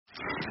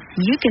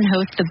you can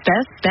host the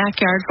best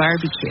backyard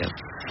barbecue.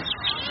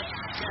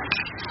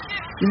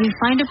 You can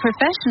find a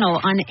professional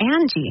on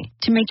Angie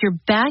to make your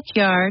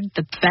backyard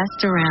the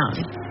best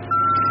around.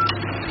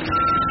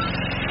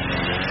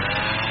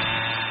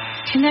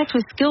 Connect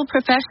with skilled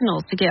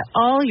professionals to get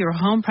all your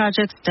home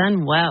projects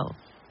done well.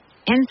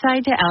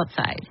 Inside to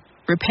outside,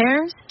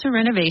 repairs to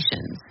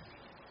renovations.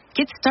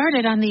 Get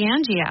started on the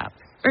Angie app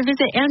or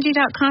visit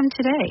Angie.com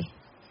today.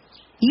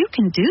 You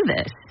can do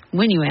this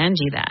when you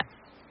Angie that.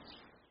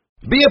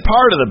 Be a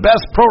part of the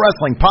best pro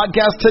wrestling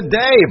podcast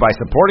today by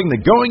supporting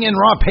the Going In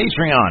Raw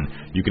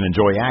Patreon. You can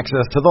enjoy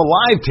access to the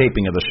live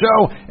taping of the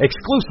show,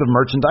 exclusive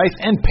merchandise,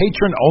 and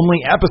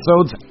patron-only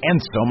episodes, and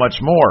so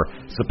much more.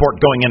 Support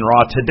Going In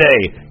Raw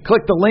today.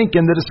 Click the link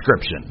in the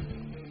description.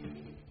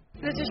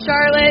 This is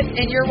Charlotte,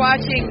 and you're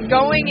watching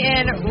Going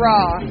In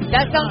Raw.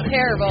 That sounds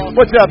terrible.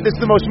 What's up? This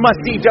is the most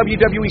must-see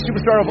WWE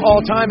superstar of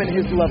all time and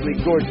his lovely,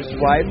 gorgeous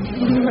wife,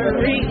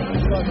 Marie.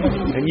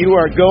 and you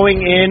are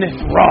going in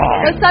Raw.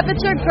 What's up? It's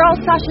your girl,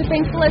 Sasha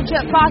Banks,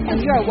 Legit Boss,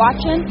 and you're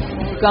watching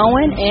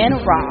Going In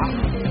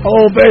Raw.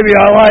 Oh, baby,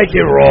 I like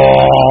it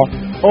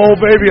raw. Oh,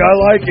 baby, I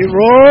like it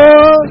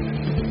raw.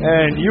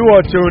 And you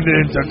are tuned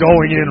in to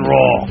Going In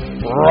Raw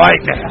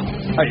right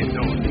now. How you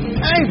doing?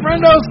 Hey,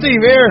 friendo, Steve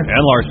here.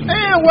 And Larson.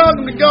 And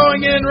welcome to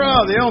Going In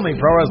Raw, the only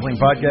pro wrestling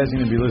podcast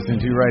you're going to be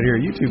listening to right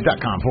here at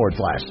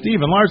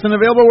youtube.com/Steve and Larson,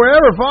 available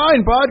wherever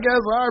fine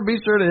podcasts are.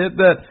 Be sure to hit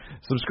that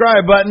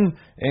subscribe button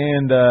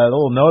and the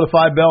little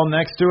notify bell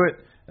next to it.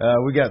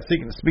 We got,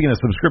 speaking of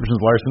subscriptions,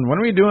 Larson, when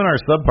are we doing our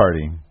sub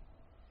party?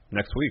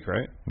 Next week,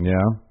 right?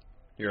 Yeah.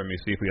 Here, let me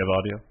see if we have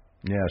audio.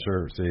 Yeah,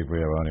 sure. See if we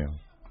have audio.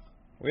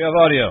 We have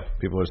audio.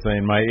 People are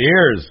saying my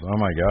ears. Oh,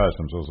 my gosh.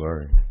 I'm so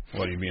sorry.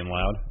 What, are you being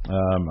loud?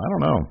 I don't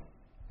know.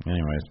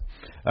 Anyways.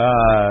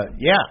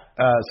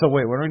 So,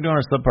 wait, when are we doing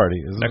our sub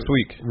party? Next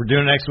week. We're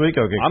doing it next week?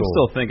 Okay, I'm cool.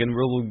 still thinking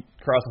we'll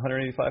cross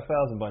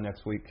 185,000 by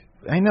next week.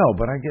 I know,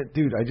 but I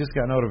just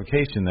got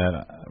notification that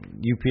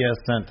UPS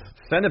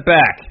sent it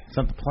back.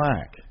 Sent the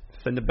plaque.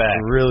 Send it back.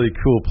 A really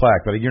cool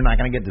plaque, but you're not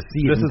going to get to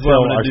see it This is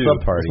until what I'm our going to do.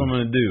 sub party. This is what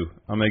I'm going to do.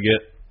 I'm going to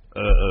get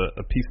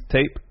a piece of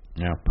tape.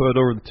 Yeah. Put it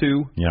over the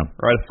 2. Yeah.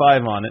 Write a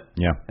 5 on it.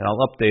 Yeah. And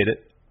I'll update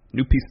it.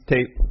 New piece of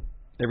tape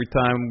every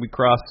time we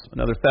cross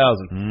another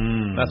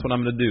 1,000. That's what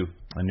I'm going to do.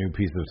 A new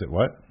piece of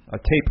what? A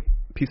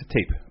piece of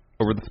tape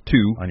over the 2.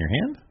 On your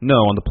hand? No,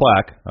 on the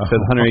plaque. It says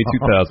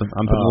 182,000.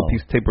 I'm putting a little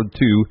piece of tape over the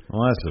 2.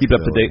 Well, that's keep it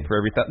up to silly. date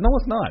for every 1,000. No,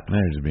 it's not. No,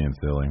 you're just being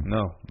silly.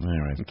 No.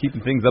 Anyways. I'm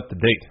keeping things up to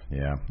date.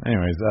 Yeah.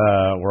 Anyways,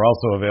 we're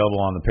also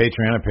available on the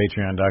Patreon at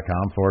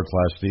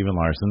patreon.com/Steven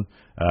Larson.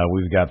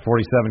 We've got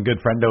 47 good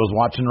friendos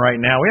watching right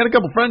now. We had a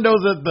couple friendos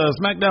at the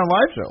SmackDown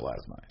Live show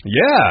last night.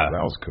 Yeah.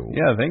 That was cool.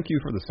 Yeah, thank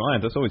you for the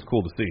signs. That's always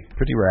cool to see.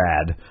 Pretty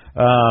rad.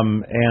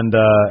 And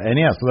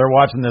yeah, so they're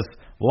watching this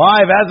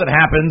live as it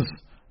happens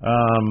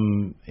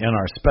in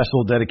our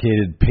special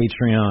dedicated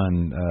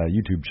Patreon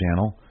YouTube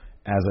channel.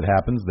 As it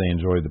happens, they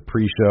enjoy the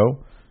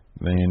pre-show.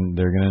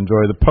 They're going to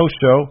enjoy the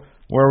post-show,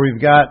 where we've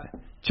got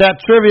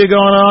chat trivia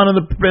going on in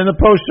the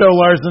post-show,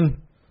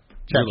 Larson.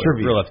 Chat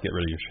trivia. We'll have to get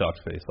rid of your shock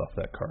face off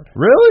that card.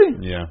 Really?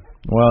 Yeah.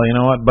 Well, you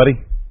know what, buddy?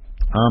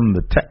 I'm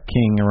the tech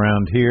king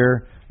around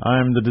here.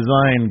 I'm the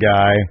design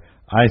guy.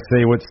 I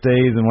say what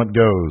stays and what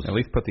goes. At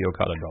least put the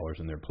Okada dollars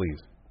in there,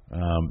 please.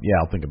 Yeah,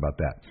 I'll think about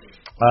that.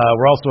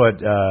 We're also at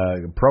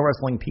Pro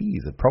Wrestling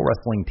Tees at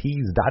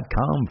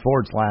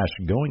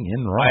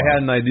prowrestlingtees.com/going-in-raw. I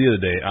had an idea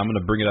today. I'm going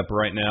to bring it up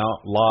right now,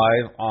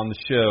 live on the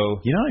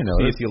show. You know, I know.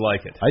 See if you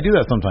like it. I do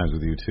that sometimes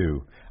with you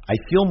too. I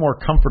feel more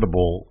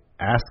comfortable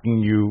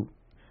asking you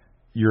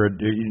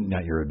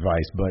not your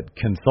advice, but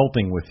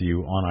consulting with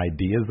you on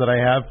ideas that I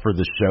have for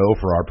the show,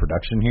 for our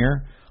production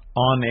here.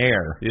 On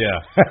air,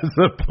 yeah, as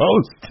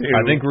opposed to.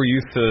 I think we're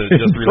used to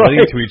just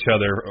relating to each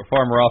other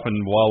far more often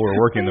while we're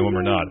working than when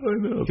we're not.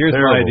 Here's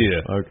terrible. my idea.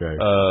 Okay.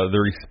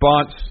 The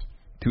response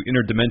to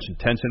interdimension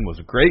tension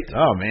was great.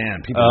 Oh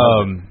man, people.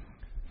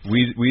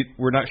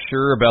 We're not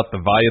sure about the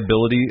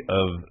viability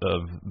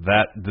of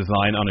that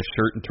design on a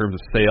shirt in terms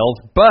of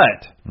sales,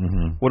 but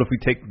what if we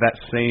take that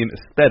same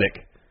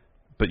aesthetic,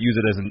 but use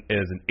it as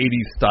an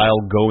 80s style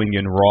Going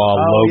In Raw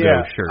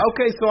logo shirt?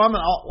 Okay, so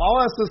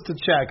I'll ask this to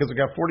chat because we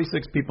got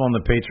 46 people on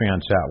the Patreon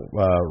chat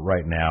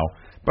right now.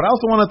 But I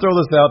also want to throw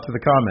this out to the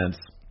comments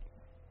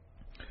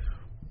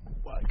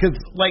because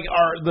like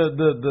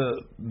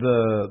the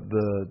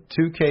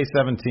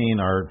 2K17,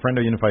 our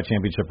Friendo Unified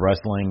Championship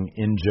Wrestling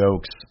in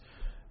jokes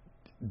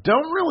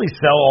don't really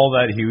sell all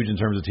that huge in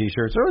terms of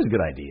T-shirts. They're always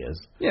good ideas.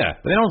 Yeah.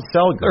 But they don't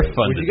sell great. They're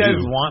fun Would to you guys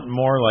do. want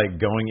more like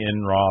Going In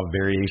Raw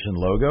variation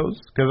logos?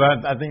 Because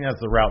I think that's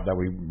the route that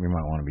we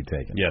might want to be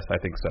taking. Yes, I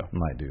think so.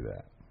 Might do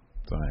that.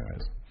 So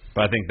anyways.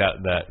 But I think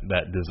that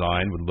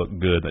design would look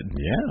good.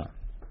 Yeah.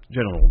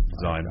 General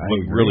design would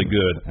look really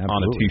good on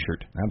a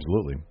T-shirt.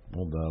 Absolutely.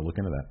 We'll look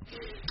into that.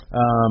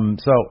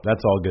 So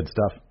that's all good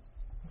stuff.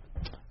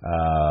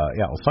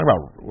 Yeah, let's talk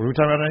about, what are we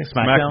talking about today?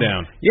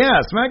 SmackDown?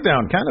 Yeah,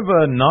 SmackDown. Kind of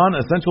a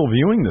non-essential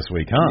viewing this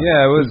week, huh?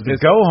 Yeah, it was.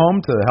 Go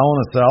home to Hell in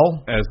a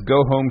Cell. As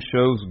go-home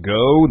shows go,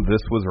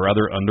 this was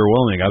rather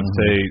underwhelming. I would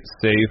say,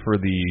 save for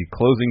the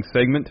closing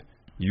segment,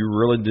 you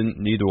really didn't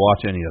need to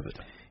watch any of it.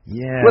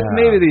 Yeah. With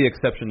maybe the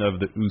exception of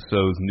the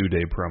Usos New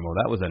Day promo.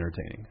 That was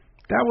entertaining.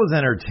 That was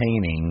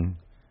entertaining,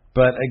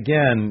 but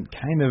again,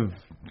 kind of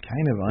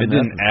unnecessary. It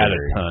didn't add a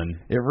ton.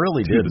 It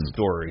really to didn't. the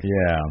story.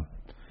 Yeah.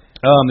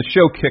 The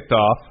show kicked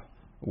off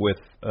with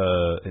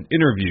an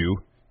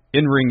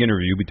in-ring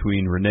interview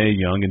between Renee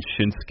Young and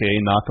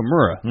Shinsuke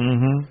Nakamura.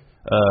 Mm-hmm.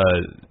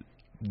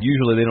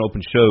 Usually they don't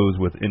open shows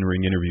with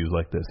in-ring interviews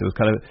like this. It was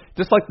kind of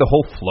just like the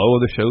whole flow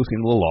of the show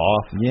seemed a little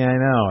off. Yeah, I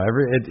know.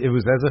 It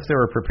was as if they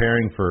were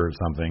preparing for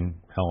something,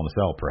 Hell in a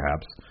Cell,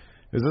 perhaps.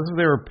 It was as if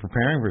they were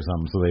preparing for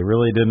something, so they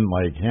really didn't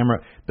like hammer.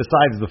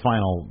 Besides the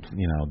final,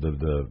 the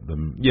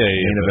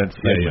main event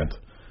segment.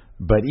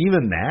 But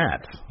even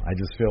that, I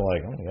just feel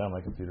like, oh my god,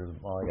 my computer's.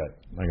 Well, I got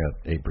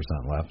 8%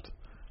 left.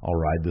 I'll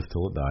ride this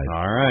till it dies.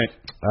 All right.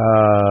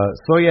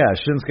 So yeah,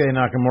 Shinsuke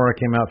Nakamura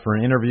came out for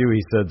an interview.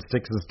 He said,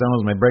 "Sticks and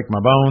stones may break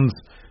my bones,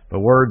 but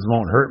words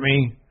won't hurt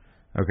me."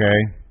 Okay.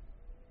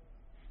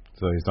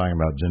 So he's talking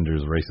about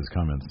Jinder's racist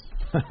comments,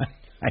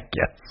 I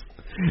guess.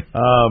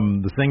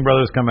 The Singh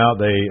brothers come out.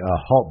 They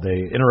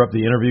interrupt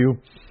the interview,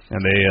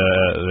 and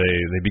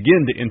they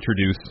begin to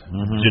introduce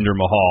Jinder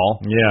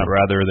Mahal. Yeah.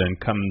 Rather than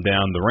come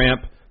down the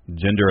ramp,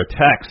 Jinder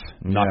attacks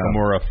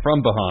Nakamura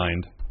from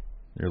behind.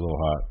 You're a little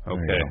hot.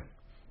 Okay.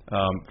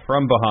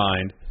 From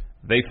behind,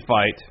 they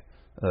fight.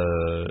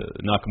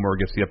 Nakamura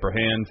gets the upper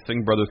hand.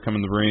 Singh brothers come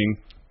in the ring.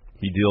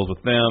 He deals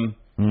with them.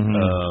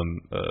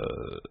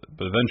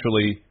 But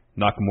eventually,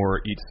 Nakamura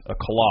eats a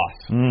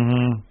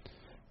coloss.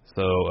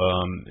 So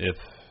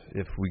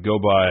if we go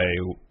by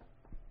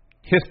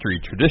history,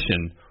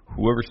 tradition,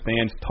 whoever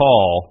stands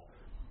tall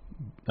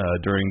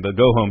during the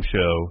go-home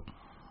show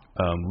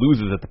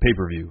loses at the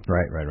pay-per-view.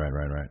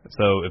 Right.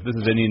 So if this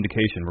is any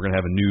indication, we're going to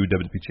have a new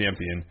WWE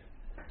champion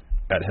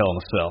at Hell in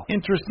a Cell.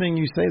 Interesting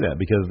you say that,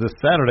 because this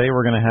Saturday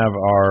we're going to have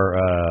our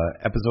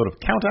episode of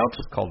Count Out.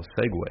 It's called a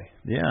segue.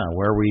 Yeah,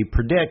 where we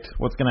predict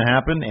what's going to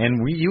happen, and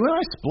you and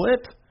I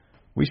split.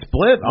 We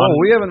split.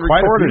 We haven't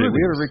recorded it.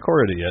 We haven't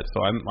recorded it yet,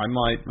 so I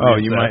might. Oh,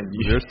 you might.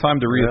 There's time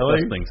to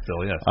reassess Really? things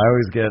still. Yes. I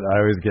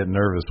always get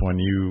nervous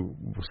when you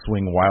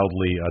swing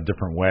wildly a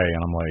different way,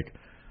 and I'm like,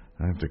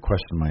 I have to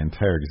question my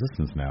entire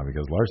existence now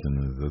because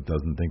Larson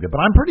doesn't think that. But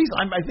I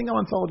think I'm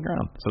on solid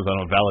ground. So if I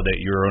don't validate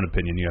your own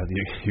opinion,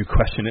 you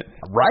question it.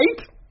 Right?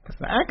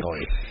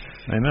 Exactly.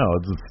 I know.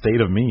 It's a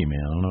state of me, man.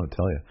 I don't know what to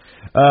tell you.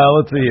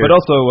 Let's see here. But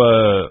also,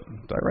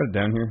 did I write it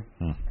down here?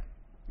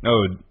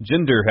 Oh,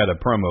 Jinder had a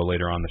promo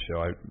later on the show.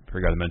 I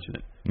forgot to mention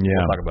it. Yeah.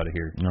 We'll talk about it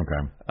here.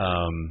 Okay.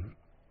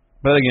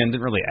 But again,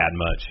 didn't really add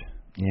much.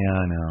 Yeah,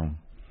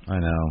 I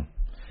know.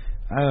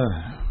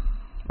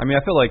 I mean,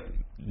 I feel like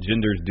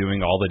Jinder's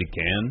doing all that he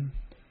can.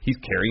 He's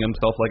carrying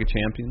himself like a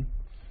champion.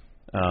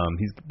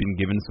 He's been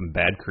given some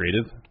bad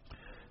creative.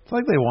 It's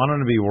like they want him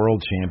to be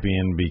world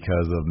champion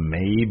because of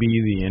maybe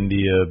the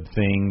India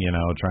thing,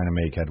 trying to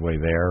make headway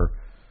there.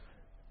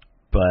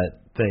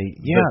 But the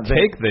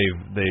take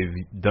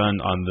they've done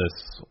on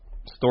this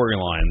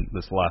storyline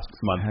this last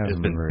month has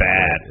been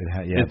bad.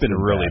 It's been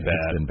really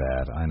bad. It's been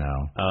bad. I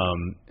know.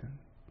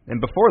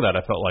 And before that,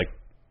 I felt like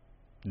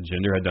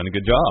Jinder had done a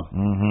good job.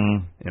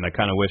 And I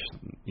kind of wish,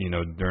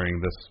 during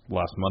this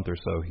last month or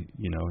so,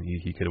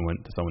 he could have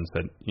went to someone and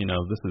said,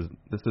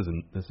 this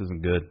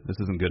isn't good. This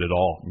isn't good at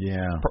all.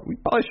 Yeah. We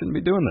probably shouldn't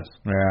be doing this.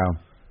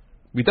 Yeah.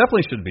 We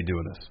definitely shouldn't be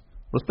doing this.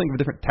 Let's think of a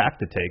different tack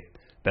to take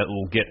that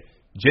will get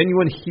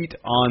genuine heat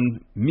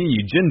on me,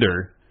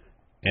 Jinder,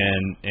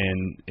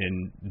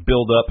 and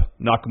build up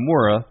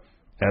Nakamura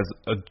as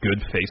a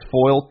good face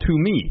foil to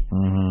me.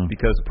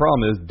 Because the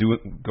problem is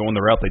going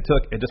the route they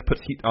took, it just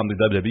puts heat on the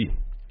WWE.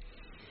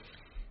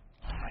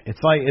 It's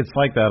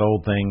like that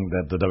old thing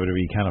that the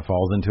WWE kind of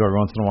falls into every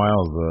once in a while.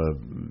 Is the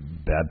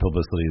bad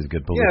publicity is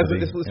good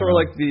publicity. Yeah, it's sort of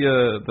like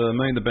the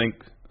Money in the Bank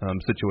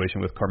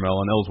situation with Carmella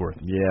and Ellsworth.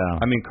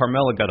 Yeah. I mean,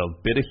 Carmella got a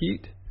bit of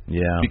heat.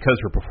 Yeah. Because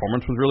her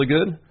performance was really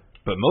good,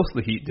 but most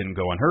of the heat didn't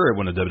go on her. It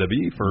went to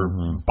WWE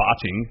for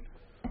botching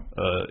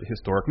a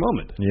historic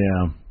moment.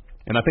 Yeah.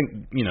 And I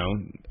think,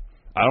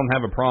 I don't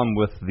have a problem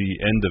with the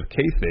end of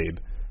kayfabe,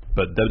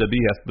 but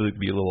WWE has to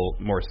be a little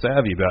more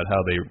savvy about how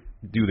they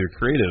do their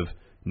creative,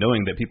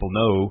 knowing that people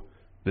know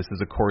this is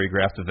a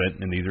choreographed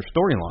event and these are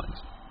storylines.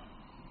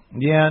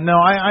 Yeah, no,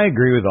 I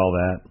agree with all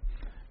that.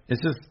 It's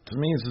just, to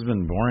me, it's just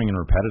been boring and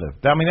repetitive.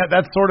 I mean,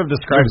 that sort of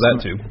describes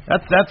that too.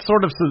 That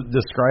sort of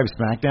describes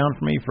SmackDown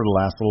for me for the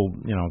last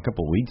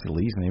couple of weeks at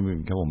least, maybe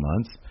a couple of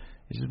months.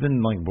 It's just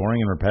been like boring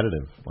and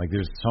repetitive. Like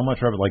there's so much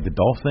like the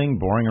Dolph thing,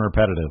 boring and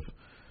repetitive.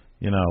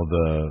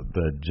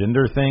 The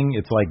Jinder thing,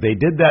 it's like they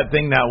did that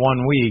thing that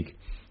one week,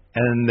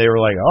 and they were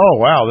like,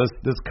 oh wow,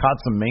 this caught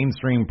some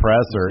mainstream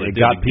press, or it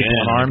got people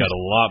in arms. It got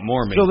a lot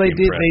more mainstream press.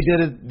 They did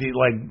it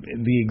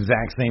the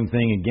exact same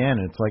thing again.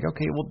 It's like,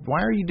 okay, well,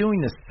 why are you doing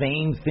the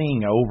same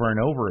thing over and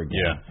over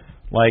again? Yeah.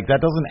 Like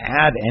that doesn't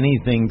add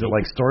anything to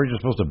stories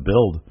you're supposed to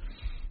build.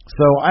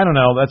 So I don't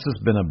know. That's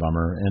just been a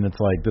bummer, and it's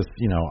like this.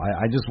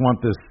 I just want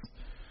this.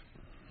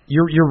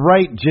 You're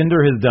right.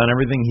 Jinder has done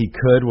everything he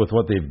could with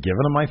what they've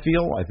given him. I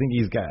feel. I think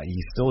he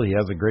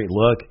has a great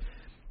look.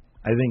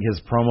 I think his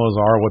promos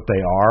are what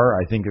they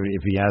are. I think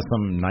if he has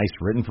something nice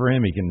written for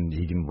him, he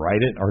can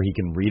write it or he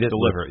can read it.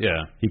 Deliver it,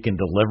 yeah. He can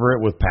deliver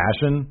it with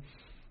passion.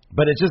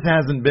 But it just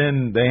hasn't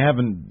been. They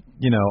haven't.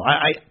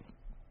 I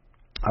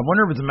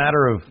wonder if it's a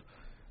matter of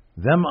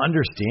them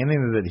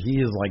understanding that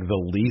he is like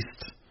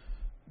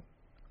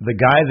the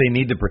guy they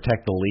need to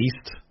protect the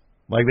least.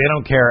 Like they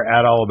don't care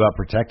at all about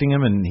protecting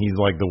him, and he's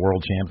like the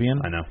world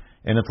champion. I know.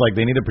 And it's like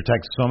they need to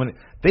protect so many.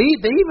 They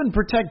even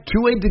protect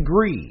to a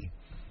degree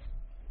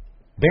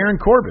Baron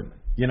Corbin.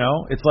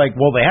 It's like,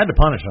 well, they had to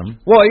punish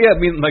him. Well, yeah, I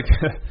mean, like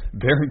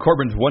Baron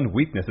Corbin's one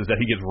weakness is that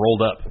he gets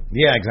rolled up.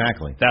 Yeah,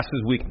 exactly. That's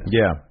his weakness.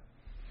 Yeah.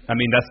 I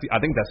mean, I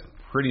think that's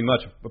pretty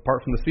much,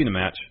 apart from the Cena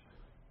match,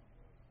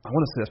 I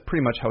want to say that's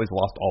pretty much how he's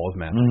lost all his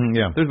matches. Mm-hmm,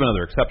 yeah. There's been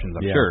other exceptions,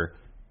 I'm sure,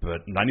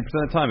 but 90%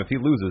 of the time, if he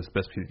loses,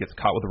 best he gets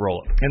caught with a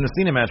roll-up. And the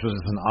Cena match was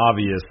just an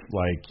obvious,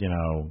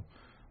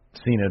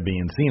 Cena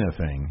being Cena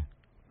thing.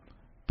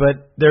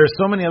 But there are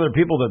so many other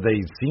people that they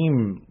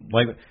seem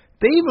like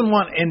they even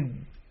want,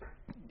 and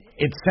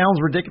it sounds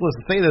ridiculous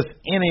to say this,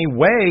 in a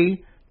way,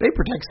 they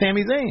protect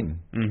Sami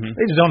Zayn. Mm-hmm.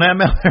 They just don't have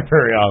him out there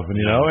very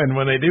often, and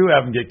when they do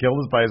have him get killed,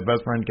 it's by his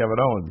best friend Kevin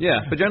Owens.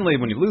 Yeah, but generally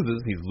when he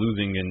loses, he's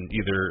losing in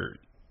either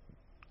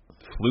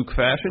fluke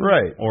fashion,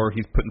 right, or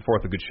he's putting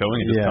forth a good showing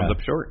and just comes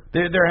up short.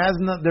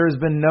 There's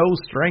been no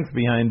strength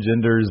behind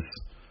Jinder's,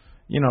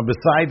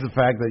 besides the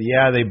fact that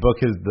they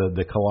book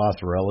the Colossus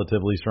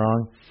relatively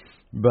strong,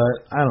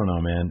 but I don't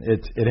know, man.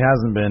 It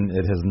has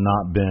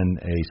not been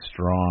a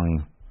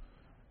strong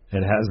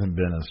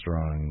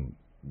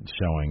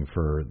showing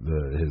for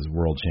his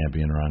world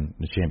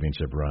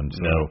championship run.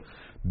 So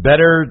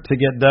better to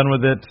get done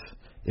with it.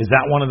 Is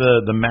that one of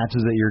the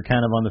matches that you're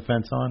kind of on the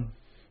fence on?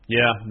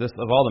 Yeah,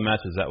 of all the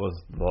matches, that was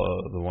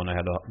the one I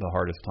had the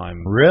hardest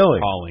time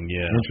calling.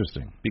 Yeah,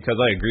 interesting.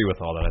 Because I agree with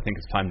all that. I think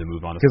it's time to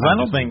move on. Because I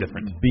don't think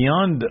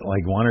beyond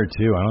like one or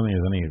two, I don't think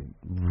there's any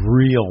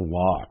real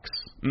locks.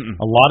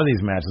 A lot of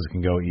these matches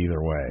can go either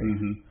way.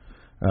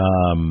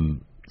 Mm-hmm.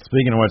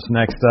 Speaking of what's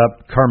next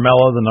up,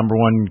 Carmella, the number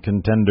one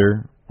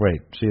contender. Wait,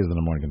 she is the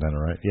number one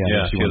contender, right?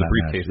 Yeah, she has a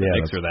briefcase that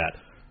makes her that.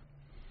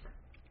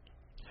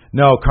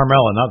 No,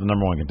 Carmella, not the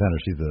number one contender.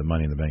 She's the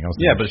Money in the Bank.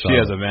 Yeah, but she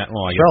has a match.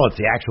 Well, Charlotte's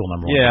the actual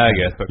number one. Yeah, contender.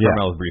 I guess, but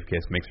Carmella's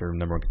briefcase makes her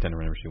number one contender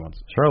whenever she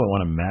wants. Charlotte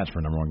won a match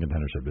for number one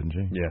contendership, didn't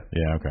she? Yeah.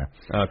 Yeah, okay.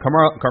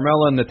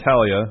 Carmella and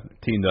Natalya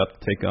teamed up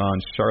to take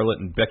on Charlotte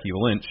and Becky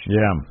Lynch.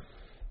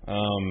 Yeah.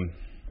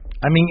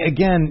 I mean,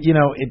 again,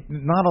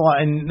 not a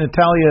lot. And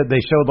Natalya, they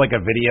showed like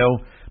a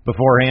video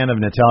beforehand of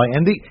Natalya,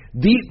 and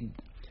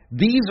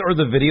these are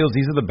the videos.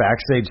 These are the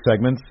backstage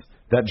segments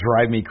that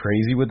drive me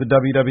crazy with the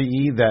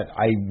WWE, that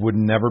I would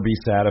never be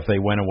sad if they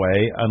went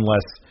away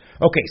unless...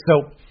 Okay,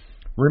 so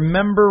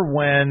remember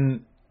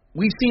when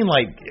we've seen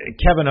like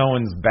Kevin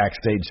Owens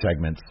backstage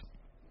segments,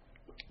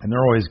 and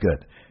they're always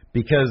good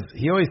because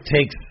he always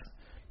takes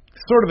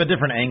sort of a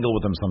different angle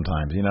with them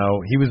sometimes. He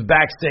was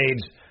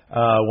backstage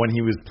when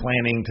he was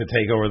planning to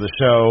take over the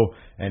show,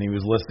 and he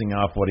was listing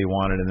off what he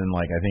wanted, and then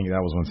I think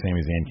that was when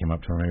Sami Zayn came up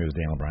to him, maybe it was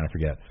Daniel Bryan, I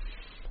forget.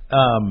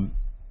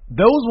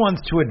 Those ones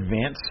to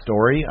advance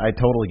story, I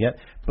totally get.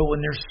 But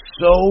when they're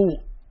so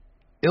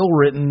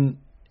ill-written,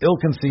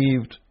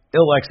 ill-conceived,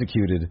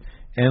 ill-executed,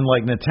 and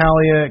like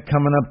Natalya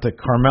coming up to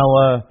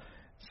Carmella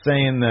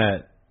saying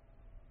that,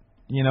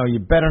 you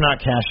better not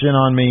cash in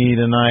on me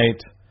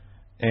tonight,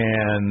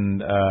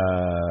 and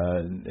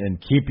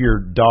keep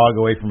your dog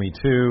away from me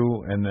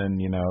too. And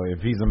then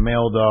if he's a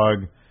male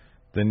dog,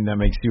 then that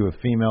makes you a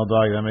female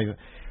dog.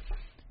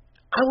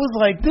 I was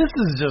like, this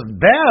is just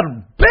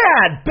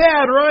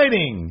bad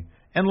writing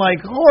and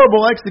like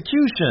horrible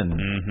execution.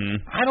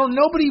 Mm-hmm.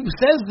 Nobody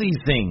says these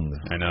things.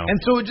 I know. And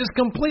so it just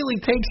completely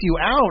takes you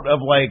out of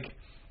like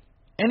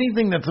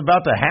anything that's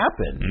about to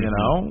happen,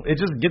 It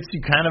just gets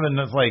you kind of in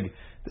this like,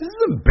 this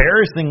is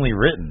embarrassingly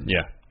written.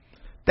 Yeah.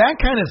 That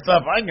kind of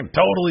stuff I can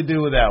totally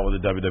do without with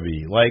the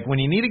WWE. Like when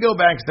you need to go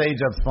backstage,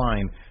 that's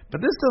fine. But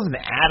this doesn't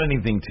add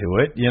anything to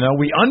it. We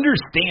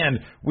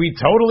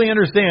totally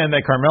understand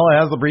that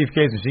Carmella has the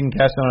briefcase and she can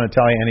cash in on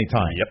Natalya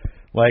anytime. Yep.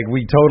 Like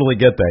we totally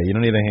get that. You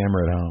don't need a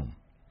hammer at home.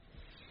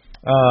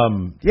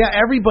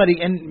 Everybody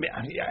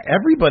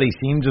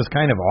seemed just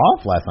kind of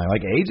off last night.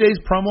 Like AJ's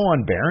promo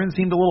on Baron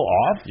seemed a little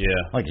off. Yeah.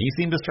 Like he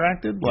seemed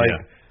distracted. Like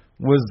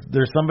was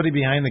there somebody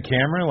behind the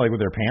camera like with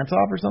their pants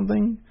off or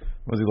something?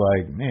 Was he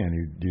like, man,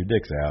 your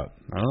dick's out?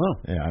 I don't know.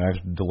 Yeah, I have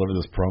to deliver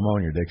this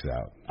promo and your dick's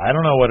out. I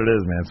don't know what it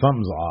is, man.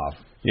 Something's off.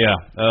 Yeah.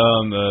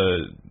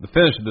 The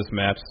finish of this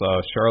match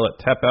saw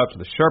Charlotte tap out to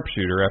the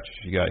sharpshooter after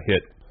she got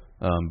hit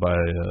by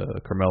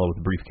Carmella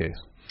with the briefcase.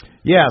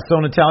 Yeah,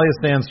 so Natalya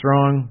stands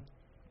strong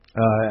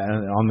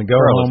on the go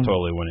Carmella's home.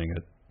 Totally winning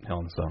at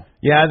Hell in a Cell.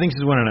 Yeah, I think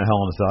she's winning at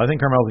Hell in a Cell. I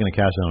think Carmella's going to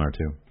cash in on her,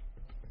 too.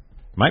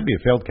 Might be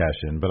a failed cash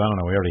in, but I don't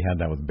know. We already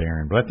had that with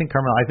Baron. But I think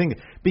Carmella,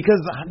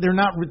 because they're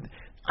not...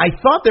 I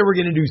thought they were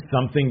going to do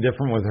something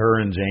different with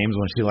her and James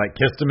when she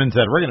kissed him and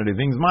said, we're going to do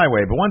things my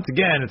way. But once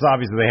again, it's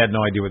obvious they had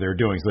no idea what they were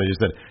doing. So they just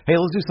said, hey,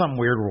 let's do something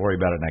weird. We'll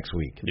worry about it next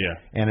week. Yeah.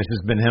 And it's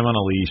just been him on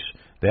a leash.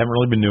 They haven't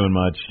really been doing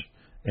much.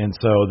 And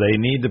so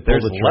they need to pull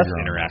There's the trigger less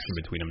on interaction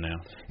this. between them now.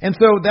 And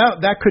so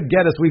that could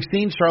get us. We've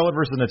seen Charlotte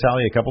versus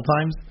Natalya a couple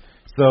times.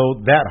 So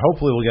that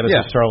hopefully will get us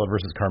to Charlotte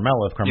versus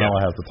Carmella if Carmella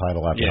has the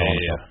title after Hell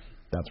in a Cell.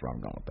 That's where I'm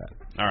going with that.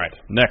 All right,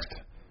 next.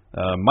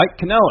 Mike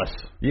Kanellis.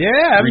 Yeah,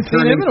 I haven't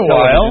seen him in a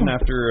while. while.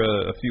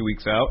 After a few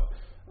weeks out.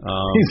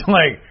 He's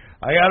like,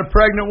 I got a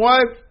pregnant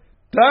wife.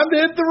 Time to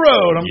hit the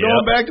road. I'm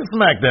going back to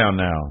SmackDown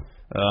now.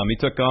 He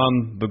took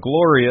on the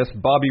glorious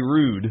Bobby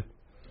Roode.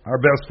 Our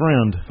best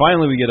friend.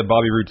 Finally, we get a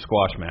Bobby Roode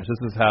squash match.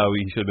 This is how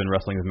he should have been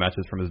wrestling his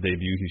matches from his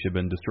debut. He should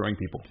have been destroying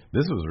people.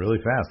 This was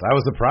really fast. I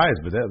was surprised,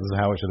 but this is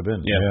how it should have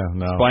been. Yeah,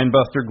 no.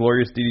 Spinebuster,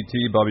 glorious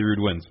DDT, Bobby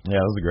Roode wins. Yeah,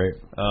 that was great.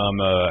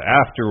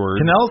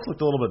 Afterwards, Kanellis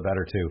looked a little bit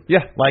better too.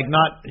 Yeah, like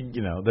not,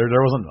 there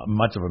wasn't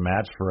much of a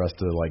match for us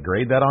to like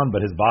grade that on,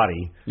 but his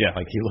body,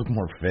 like he looked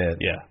more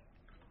fit. Yeah.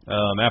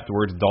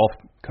 Afterwards,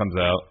 Dolph comes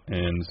out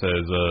and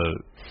says,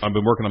 "I've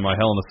been working on my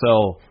Hell in a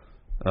Cell."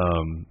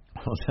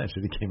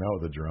 Essentially, he came out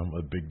with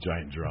a big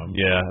giant drum.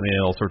 Yeah, and they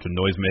had all sorts of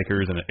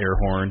noisemakers and an air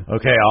horn.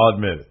 Okay, I'll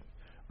admit it.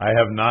 I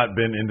have not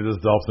been into this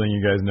Dolph thing.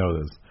 You guys know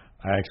this.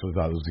 I actually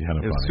thought this was kind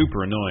of funny. It was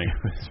super annoying.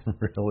 It was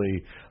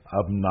really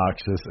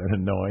obnoxious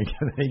and annoying.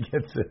 And then he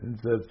gets in and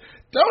says,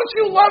 "Don't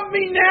you love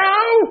me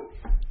now?"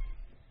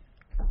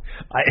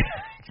 I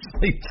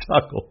actually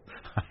chuckled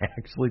at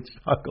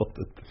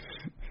this.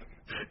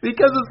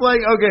 Because it's like,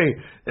 okay,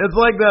 it's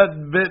like that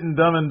bit in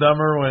Dumb and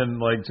Dumber when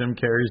like Jim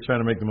Carrey's trying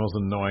to make the most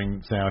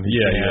annoying sound he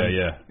can.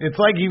 Yeah. It's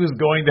like he was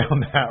going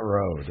down that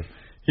road.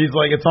 He's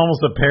like, it's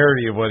almost a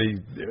parody of what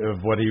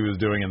he was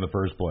doing in the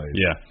first place.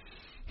 Yeah.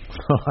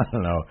 So I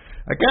don't know.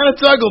 I kind of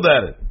chuckled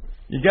at it.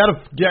 You gotta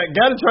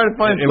try to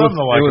find something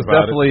to like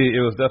about it.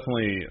 It was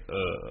definitely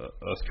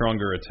a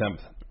stronger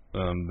attempt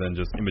than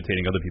just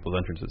imitating other people's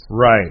entrances.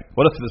 Right.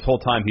 What if this whole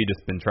time he'd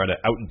just been trying to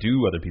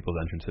outdo other people's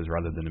entrances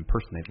rather than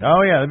impersonate them?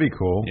 Oh yeah, that'd be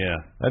cool.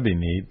 Yeah, that'd be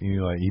neat.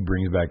 He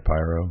brings back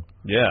pyro.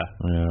 Yeah,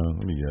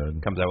 that'd be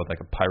good. Comes out with like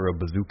a pyro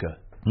bazooka.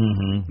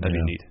 Mm-hmm. That'd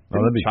be neat. Oh,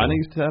 that'd be China cool.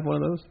 used to have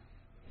one of those.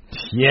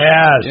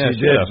 Yeah,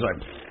 she did.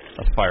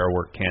 A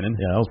firework cannon.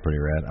 Yeah, that was pretty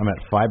rad. I'm at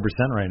 5%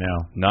 right now.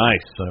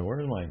 Nice. So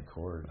where's my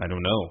cord? I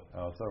don't know.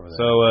 Oh, it's over there.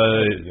 So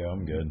yeah,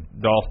 I'm good.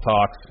 Dolph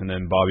talks, and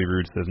then Bobby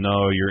Roode says,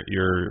 "No,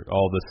 you're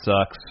all this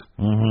sucks.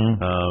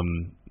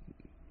 Mm-hmm.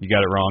 You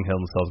got it wrong. Hell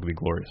in a Cell's gonna be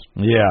glorious."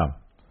 Yeah.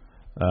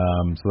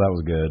 So that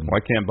was good. Why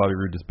can't Bobby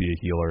Roode just be a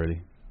heel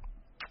already?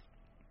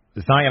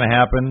 It's not going to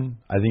happen.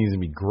 I think he's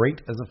going to be great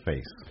as a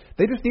face.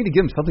 They just need to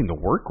give him something to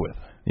work with.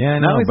 Yeah,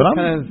 I know. But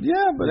he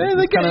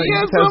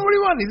has somebody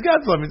wants. He's got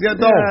some. He's got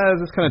Dolph. Yeah,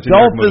 this kind of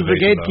Dolph is the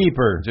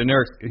gatekeeper.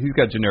 He's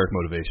got generic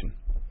motivation.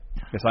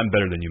 Guess I'm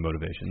better than you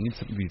motivation. He needs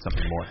to be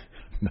something more.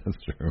 That's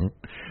true.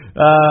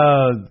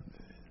 I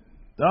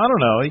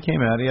don't know. He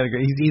came out.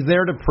 He's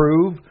there to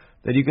prove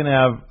that you can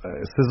have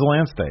sizzle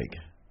and steak.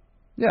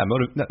 Yeah,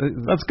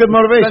 that's good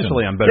motivation.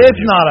 Essentially, I'm better than you.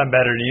 It's not I'm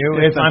better than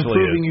you. It's I'm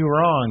proving you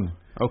wrong.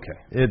 Okay.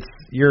 Hey.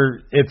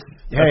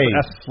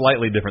 That's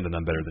slightly different than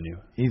I'm better than you.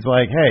 He's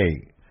like,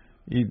 hey,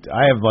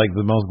 I have like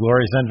the most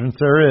glorious entrance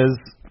there is,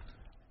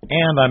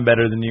 and I'm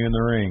better than you in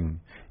the ring.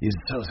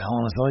 So Hell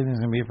in a Cell, you think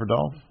it's going to be for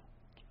Dolph?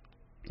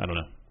 I don't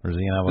know. Or is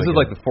he gonna have this is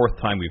like the fourth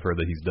time we've heard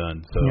that he's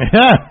done, so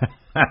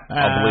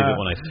I'll believe it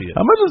when I see it.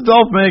 How much is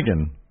Dolph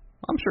making?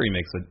 I'm sure he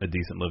makes a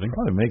decent living.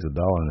 Probably makes $1.01,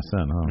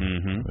 huh?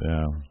 Mm-hmm.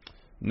 Yeah.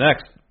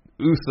 Next,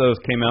 Usos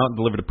came out and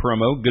delivered a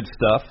promo. Good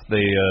stuff.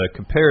 They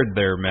compared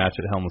their match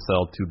at Hell in a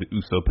Cell to the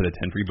Uso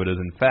Penitentiary, but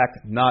is in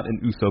fact not an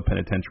Uso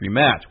Penitentiary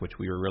match, which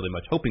we were really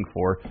much hoping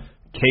for.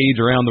 Cage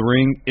around the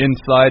ring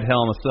inside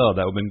Hell in a Cell.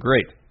 That would have been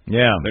great.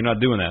 Yeah. They're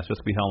not doing that. It's just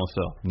to be Hell in a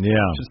Cell. Yeah.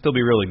 It should still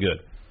be really good.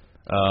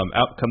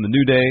 Out come the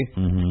New Day,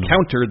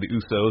 countered the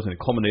Usos, and it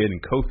culminated in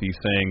Kofi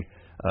saying,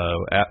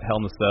 at Hell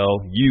in a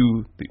Cell,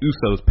 the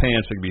Usos'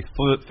 pants are going to be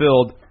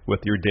filled with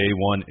your day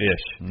one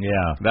ish.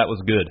 Yeah. That was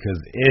good. Because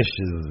ish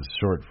is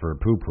short for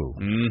poo-poo.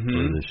 Mm-hmm.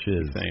 Or the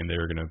shiz. Saying they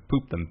were going to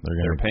poop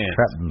their pants.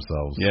 Crap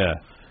themselves. Yeah.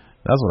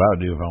 That's what I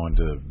would do if I went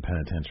to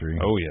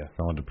penitentiary. Oh, yeah. If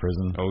I went to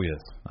prison. Oh,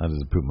 yes. I'd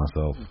just poop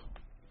myself.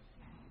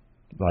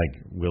 Like,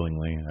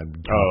 willingly.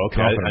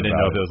 Okay. I didn't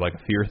know if it was like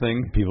a fear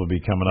thing. People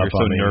be coming up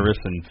on me. You're so nervous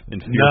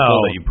and fearful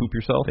that you poop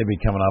yourself? They'd be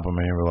coming up on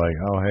me and be like,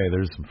 oh, hey,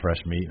 there's some fresh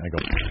meat. I go,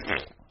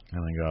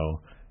 and I go,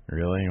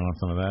 really? You want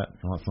some of that?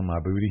 You want some of my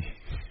booty?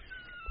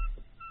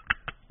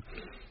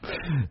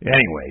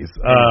 Anyways,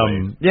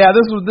 yeah,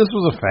 this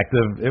was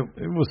effective.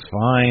 It was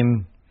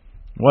fine.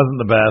 Wasn't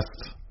the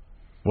best.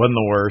 Wasn't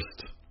the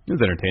worst. It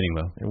was entertaining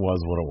though. It was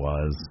what it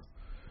was.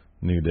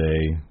 New Day.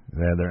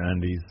 They had their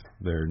undies,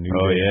 their New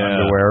Day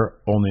underwear,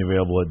 only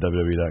available at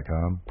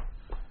WWE.com.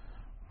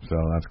 So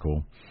that's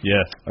cool.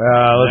 Yes.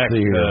 Let's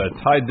see here.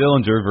 Ty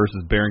Dillinger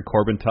versus Baron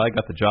Corbin. Ty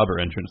got the jobber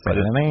entrance. I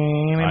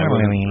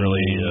wasn't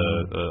really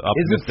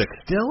optimistic. Is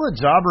it still a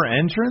jobber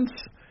entrance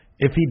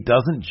if he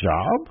doesn't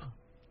job?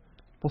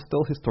 Well,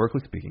 still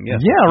historically speaking, yes.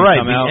 Yeah, right.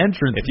 The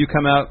entrance. If you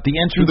come out the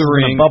entrance to the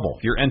ring, in a bubble.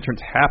 If your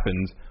entrance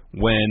happens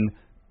when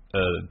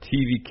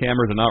TV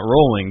cameras are not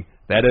rolling,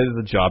 that is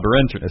a jobber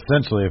entrance.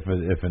 Essentially, if an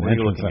what entrance. What are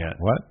you looking at?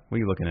 What? What are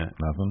you looking at?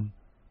 Nothing.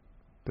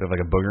 Do I have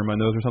like a booger in my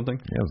nose or something?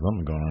 Yeah,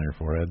 something going on your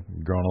forehead.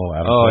 Growing a little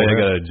Adam Oh, Cole yeah, I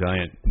there. got a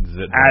giant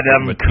zit.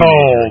 Adam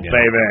Cole,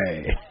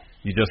 baby.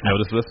 You just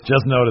noticed this?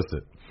 Just noticed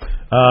it.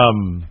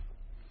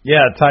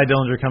 Yeah, Ty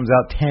Dillinger comes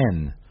out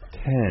 10.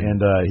 And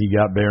he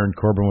got Baron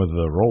Corbin with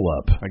a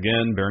roll-up.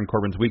 Again, Baron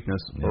Corbin's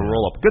weakness, a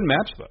roll-up. Good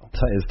match, though.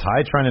 Is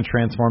Ty trying to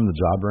transform the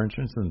jobber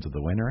entrance into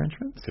the winner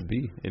entrance? Could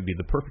be. It'd be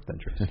the perfect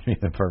entrance. It'd be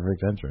the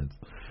perfect entrance.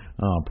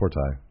 Oh, poor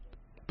Ty.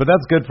 But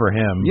that's good for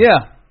him.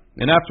 Yeah.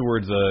 And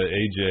afterwards,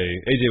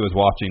 AJ was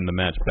watching the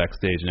match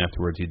backstage, and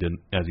afterwards he did,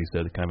 as he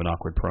said, kind of an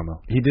awkward promo.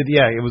 He did,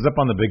 yeah. It was up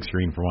on the big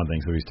screen for one thing,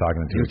 so he was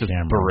talking to He was the just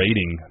camera.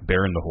 berating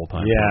Baron the whole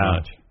time.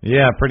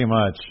 Yeah, pretty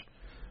much.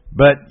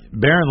 But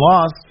Baron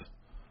lost.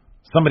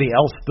 Somebody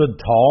else stood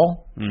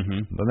tall.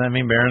 Mm-hmm. Doesn't that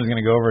mean Baron's going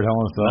to go over at Hell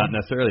in a Cell? Not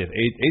necessarily. If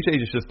AJ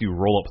just do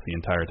roll-ups the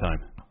entire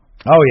time.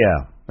 Oh,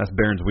 yeah. That's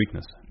Baron's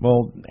weakness.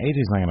 Well,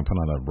 AJ's not going to put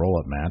on a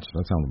roll-up match.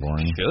 That sounds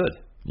boring. He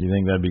should. You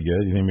think that'd be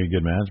good? You think it'd be a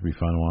good match? Be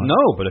fun to watch?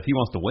 No, but if he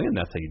wants to win,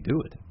 that's how you do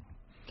it.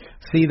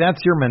 See,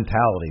 that's your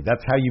mentality.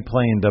 That's how you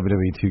play in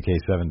WWE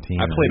 2K17.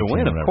 I play to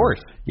win, of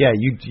course. Yeah,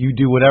 you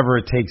do whatever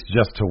it takes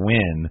just to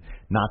win,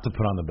 not to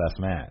put on the best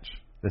match.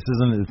 It's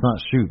not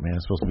shoot, man.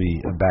 It's supposed to be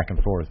a back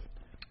and forth.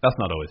 That's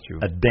not always true.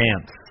 A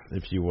dance,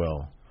 if you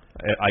will.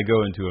 I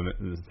go into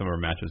some of our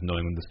matches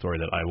knowing the story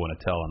that I want to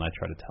tell, and I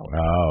try to tell it.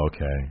 Oh,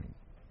 okay.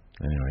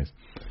 Anyways.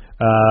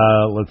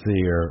 Let's see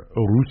here.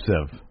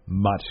 Rusev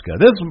Machka.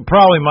 This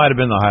probably might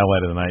have been the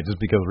highlight of the night, just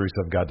because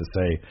Rusev got to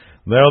say,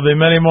 there will be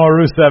many more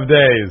Rusev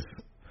days.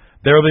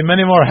 There will be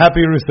many more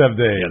happy Rusev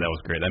days. Yeah, that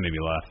was great. That made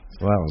me laugh.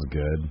 So that was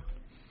good.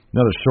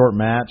 Another short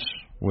match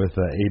with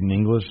Aiden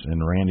English and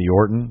Randy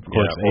Orton. Of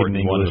course, Orton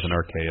Aiden won English, with an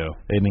RKO.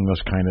 Aiden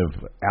English kind of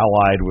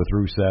allied with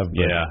Rusev.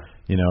 But, Yeah.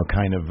 You know,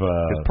 kind of...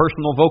 His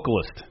personal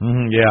vocalist.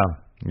 Yeah.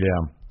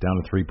 Down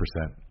to 3%.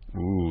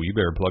 Ooh, you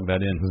better plug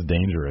that in. This is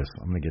dangerous.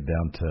 I'm going to get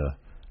down to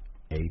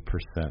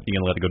 8%. You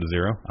gonna let it go to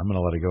 0? I'm going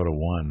to let it go to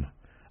 1.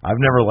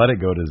 I've never let it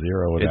go to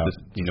 0 without...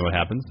 You know what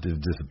happens? It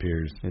just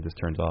disappears. It just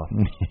turns off.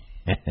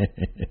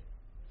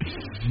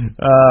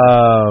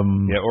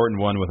 Yeah, Orton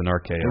won with an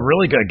RKO.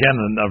 Really good. Again,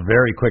 a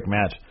very quick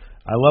match.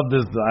 I love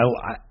this.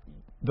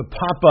 The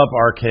pop-up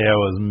RKO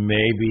is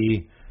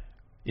maybe,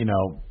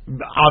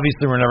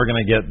 obviously we're never going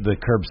to get the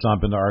curb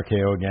stomp into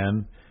RKO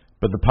again,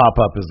 but the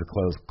pop-up is a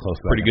close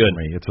Pretty good.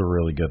 for me. It's a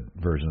really good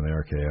version of the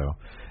RKO.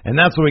 And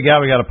that's what we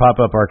got. We got a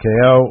pop-up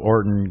RKO.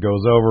 Orton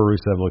goes over.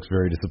 Rusev looks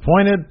very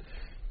disappointed.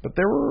 But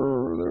there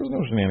was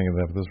no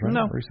shenanigans after this, right?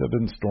 No. Rusev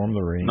didn't storm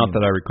the ring. Not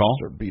that I recall.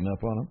 Start beating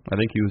up on him. I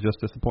think he was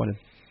just disappointed.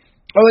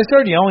 Oh, they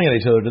started yelling at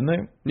each other, didn't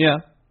they? Yeah.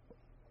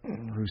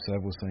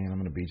 Rusev was saying,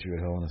 I'm going to beat you at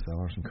Hell in a Cell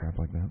or some crap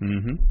like that.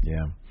 Mm-hmm.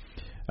 Yeah.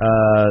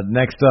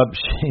 Next up,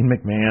 Shane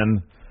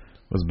McMahon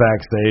was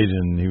backstage,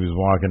 and he was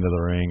walking to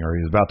the ring, or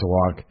he was about to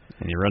walk.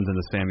 And he runs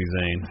into Sami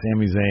Zayn.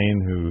 Sami Zayn,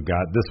 who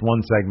got this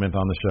one segment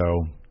on the show.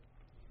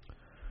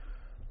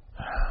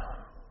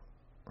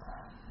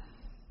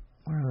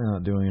 Why are they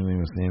not doing anything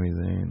with Sami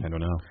Zayn? I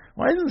don't know.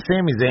 Why isn't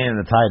Sami Zayn in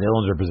the Ty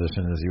Dillinger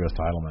position in this U.S.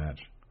 title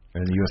match?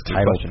 In the U.S.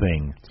 title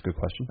thing? That's a good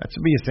question. That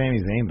should be a Sami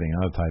Zayn thing,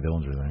 not a Ty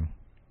Dillinger thing.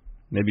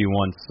 Maybe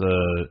once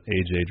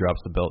AJ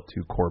drops the belt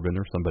to Corbin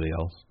or somebody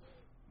else,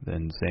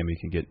 then Sami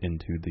can get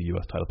into the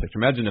U.S. title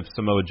picture. Imagine if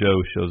Samoa Joe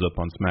shows up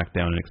on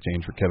SmackDown in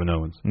exchange for Kevin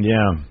Owens.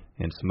 Yeah.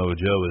 And Samoa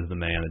Joe is the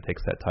man that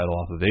takes that title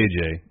off of AJ.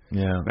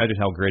 Yeah. Imagine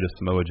how great a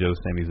Samoa Joe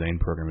Sami Zayn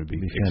program would be.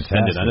 It'd be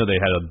Extended. fantastic. I know they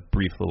had a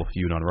brief little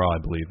feud on Raw,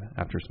 I believe,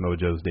 after Samoa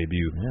Joe's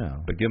debut.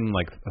 Yeah. But give them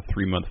like a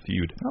 3-month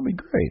feud. That'd be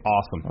great.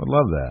 Awesome. I would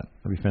love that.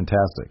 That'd be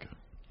fantastic.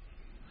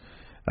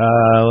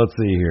 Let's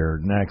see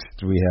here.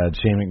 Next, we had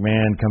Shane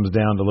McMahon comes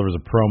down, delivers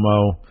a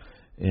promo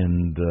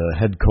in the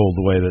head cold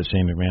way that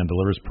Shane McMahon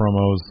delivers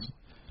promos.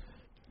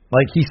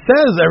 Like he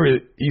says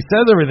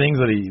everything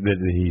that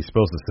he's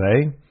supposed to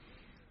say,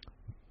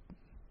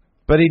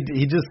 but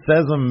he just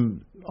says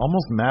them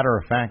almost matter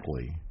of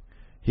factly.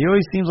 He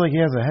always seems like he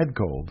has a head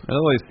cold. It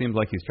always seems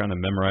like he's trying to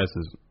memorize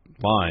his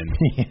line.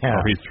 Yeah.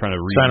 Or he's trying to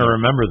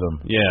remember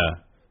them.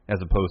 Yeah. As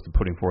opposed to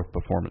putting forth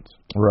performance.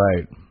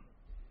 Right.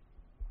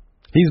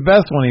 He's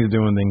best when he's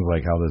doing things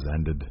like how this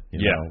ended.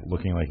 You Yeah. know,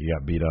 looking like he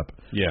got beat up.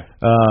 Yeah.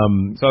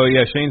 So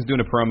yeah, Shane's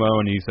doing a promo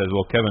and he says,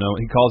 "Well,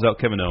 he calls out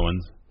Kevin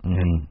Owens."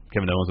 And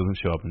Kevin Owens doesn't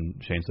show up, and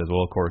Shane says,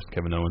 "Well, of course,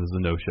 Kevin Owens is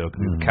a no-show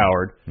because he's a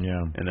coward."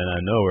 Yeah. And then out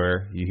of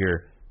nowhere, you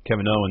hear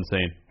Kevin Owens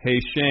saying, "Hey,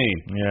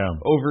 Shane, Yeah.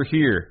 over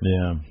here."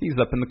 Yeah. He's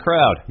up in the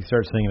crowd. He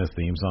starts singing his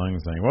theme song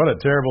and saying, "What a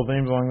terrible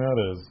theme song that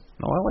is."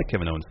 No, I like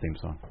Kevin Owens' theme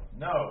song.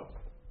 No.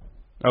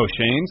 Oh,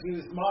 Shane's?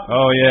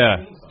 Oh,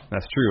 yeah.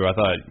 That's true. I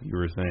thought you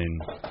were saying,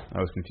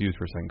 I was confused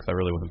for a second because I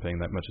really wasn't paying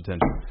that much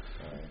attention.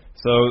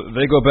 So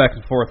they go back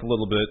and forth a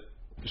little bit.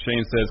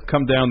 Shane says,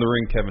 "Come down the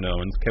ring, Kevin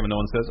Owens." Kevin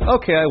Owens says,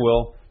 "Okay, I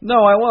will."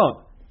 "No, I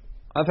won't.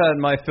 I've had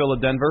my fill of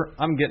Denver.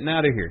 I'm getting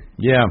out of here."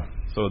 Yeah.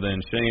 So then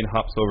Shane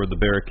hops over the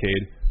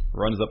barricade,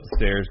 runs up the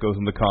stairs, goes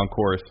in the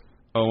concourse.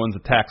 Owens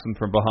attacks him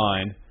from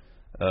behind,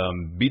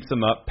 beats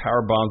him up,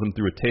 power bombs him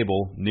through a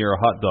table near a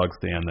hot dog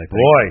stand, I think.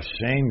 Boy,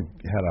 Shane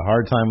had a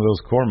hard time with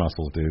those core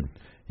muscles, dude.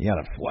 you got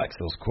to flex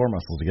those core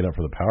muscles to get up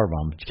for the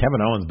powerbomb.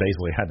 Kevin Owens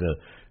basically had to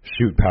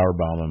shoot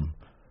powerbomb him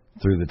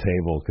through the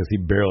table because he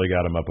barely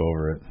got him up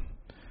over it.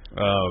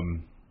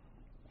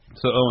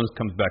 So Owens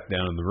comes back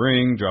down in the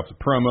ring, drops a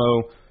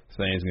promo,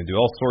 saying he's going to do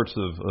all sorts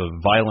of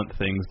violent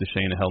things to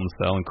Shane in Hell in a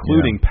Cell,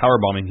 including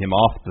powerbombing him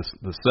off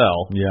the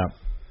cell. Yeah.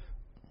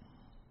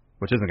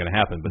 Which isn't going to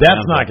happen. But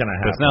that's not going to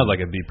happen. It sounds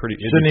like it'd be pretty.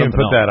 Shouldn't even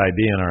put that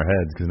idea in our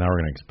heads because now we're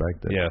going to expect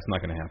it. Yeah, it's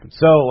not going to happen.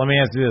 So let me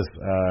ask you this: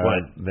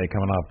 they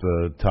coming off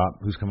the top?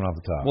 Who's coming off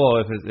the top?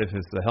 Well, if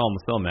it's the Hell in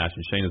the Cell match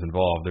and Shane is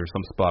involved, there's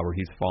some spot where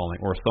he's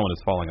falling or someone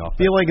is falling off.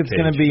 I feel like it's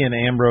going to be an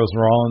Ambrose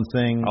Rollins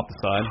thing, off the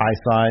side, high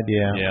side.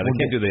 Yeah, yeah. They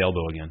can't do the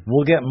elbow again.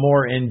 We'll get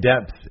more in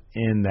depth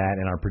in that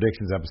in our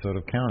predictions episode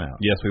of Countout.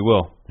 Yes, we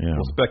will. Yeah.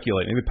 We'll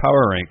speculate. Maybe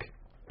power rank.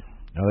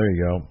 Oh, there you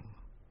go.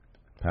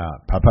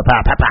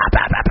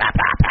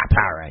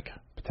 Power rank.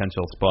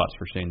 Potential spots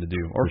for Shane to do,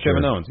 or for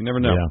Kevin Owens. You never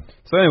know. Yeah.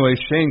 So anyway,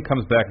 Shane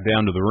comes back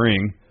down to the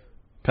ring,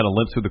 kind of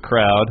limps through the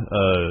crowd.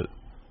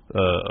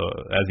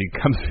 As he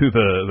comes through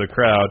the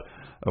crowd,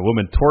 a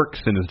woman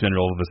twerks in his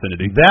general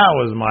vicinity. That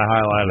was my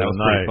highlight of the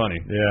night. That was pretty funny.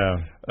 Yeah.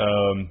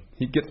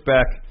 He gets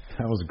back.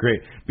 That was great.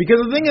 Because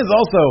the thing is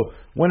also,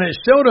 when it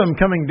showed him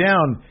coming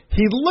down,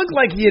 he looked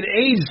like he had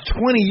aged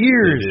 20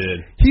 years. He did.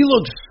 He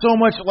looked so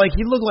much like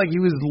he was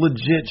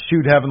legit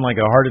having like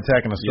a heart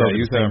attack and a stroke. Yeah,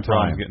 he was having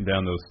problems getting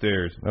down those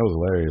stairs. That was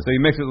hilarious. So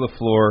he makes it to the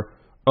floor.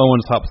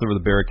 Owens hops over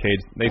the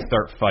barricades. They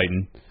start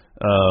fighting.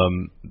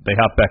 They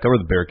hop back over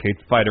the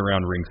barricades, fight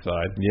around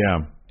ringside.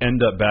 Yeah.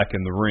 End up back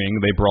in the ring.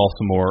 They brawl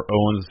some more.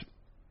 Owens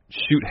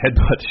shoot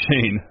headbutt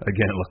Shane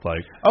again. It looked like.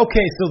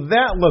 Okay, so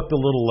that looked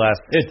a little less.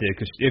 It did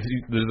because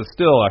there's a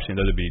still actually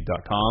on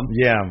WWE.com.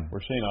 Yeah,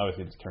 where Shane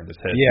obviously just turned his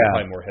head. Yeah,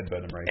 probably more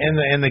headbutt him right.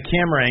 And the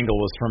camera angle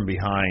was from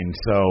behind,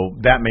 so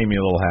that made me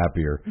a little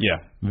happier. Yeah,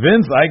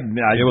 Vince, I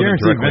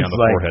guarantee Vince on the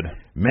like forehead.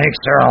 Make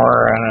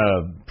sure in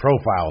a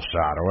profile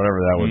shot or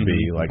whatever that would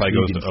be, like so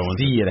you can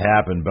see it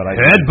happen. But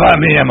headbutt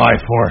me on my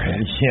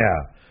forehead.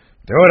 Yeah,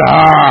 do it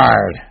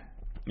hard.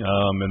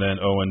 And then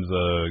Owens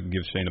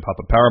gives Shane a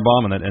pop-up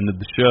powerbomb, and that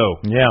ended the show.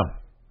 Yeah.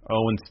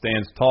 Owens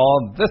stands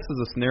tall. This is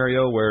a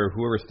scenario where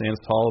whoever stands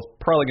tall is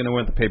probably going to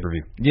win the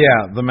pay-per-view.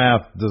 Yeah, the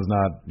math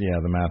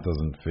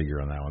doesn't figure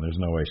on that one.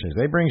 There's no way Shane.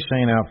 They bring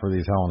Shane out for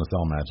these Hell in a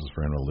Cell matches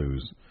for him to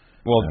lose.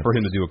 Well, for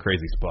him to do a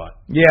crazy spot.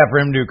 Yeah, for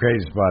him to do a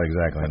crazy spot,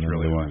 exactly. That's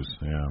really lose.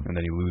 Yeah. And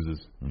then he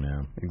loses.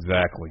 Yeah.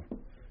 Exactly.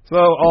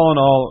 So, all in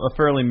all, a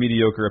fairly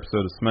mediocre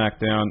episode of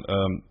SmackDown,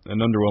 an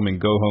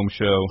underwhelming go-home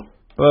show,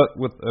 but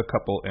with a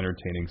couple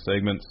entertaining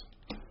segments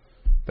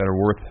that are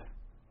worth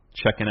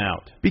checking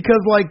out. Because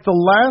like the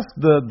last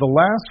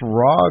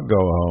Raw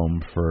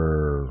go-home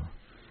for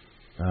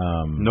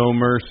No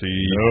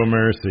Mercy. No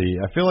Mercy.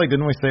 I feel like,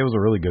 didn't we say it was a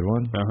really good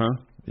one? Uh-huh.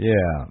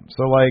 Yeah.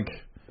 So like,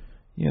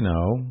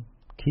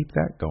 keep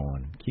that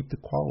going. Keep the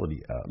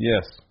quality up.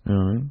 Yes.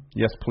 Mm-hmm.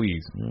 Yes,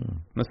 please.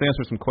 Let's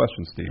answer some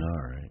questions, Steve.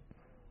 All right.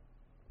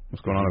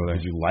 What's going on over there?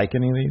 Did you like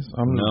any of these?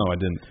 No, I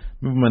didn't.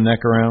 Move my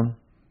neck around.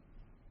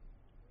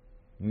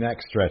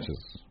 Neck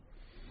stretches.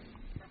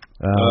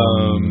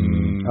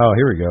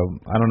 Here we go.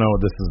 I don't know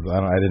what this is.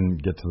 I didn't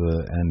get to the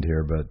end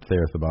here, but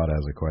Thayer Thabata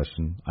has a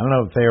question. I don't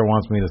know if Thayer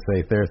wants me to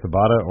say Thayer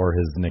Thabata or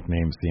his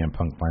nickname CM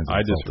Punk finds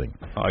insulting.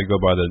 I go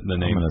by the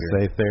name. I'm going to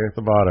say Thayer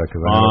Thabata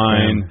because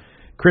fine.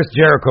 Chris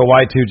Jericho,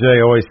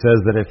 Y2J, always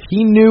says that if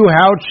he knew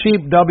how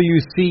cheap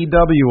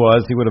WCW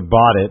was, he would have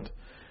bought it.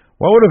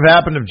 What would have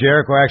happened if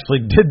Jericho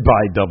actually did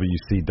buy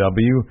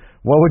WCW?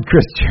 What would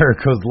Chris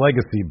Jericho's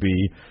legacy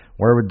be?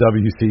 Where would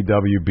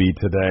WCW be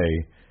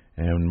today?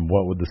 And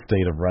what would the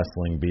state of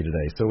wrestling be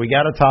today? So we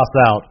got to toss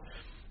out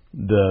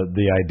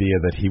the idea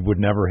that he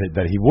wouldn't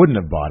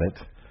have bought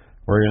it.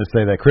 We're going to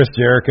say that Chris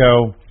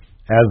Jericho,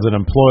 as an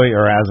employee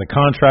or as a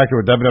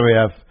contractor with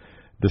WWF,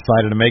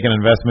 decided to make an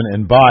investment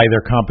and buy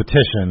their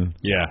competition.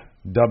 Yeah.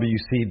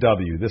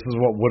 WCW. This is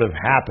what would have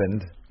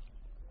happened.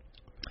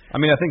 I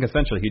mean, I think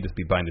essentially he'd just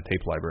be buying the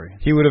tape library.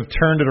 He would have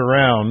turned it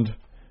around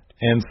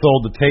and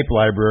sold the tape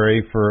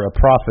library for a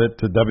profit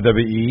to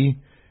WWE.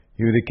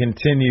 He would have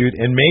continued,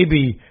 and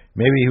maybe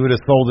he would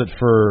have sold it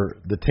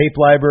for the tape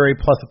library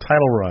plus a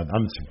title run.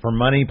 For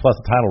money plus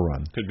a title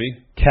run. Could be.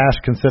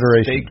 Cash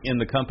consideration. Stake in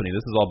the company.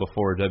 This is all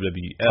before WWF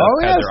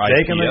had their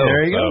stake IPO.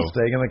 There you go.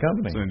 Stake in the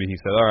company. So maybe he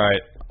said, all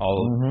right,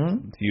 I'll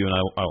to you and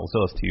I will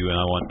sell this to you, and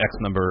I want X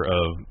number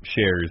of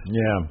shares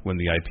when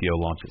the IPO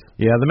launches.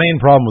 Yeah, the main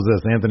problem was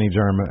this. Anthony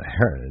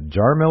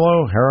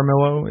Jaramillo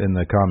in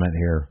the comment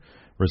here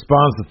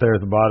responds to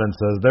Thayer Thabata and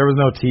says, there was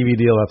no TV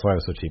deal, that's why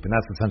it was so cheap. And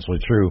that's essentially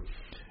true.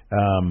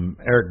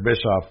 Eric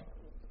Bischoff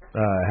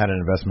had an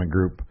investment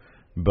group,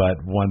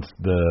 but once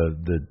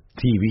the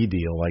TV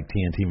deal, like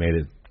TNT made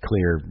it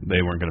clear,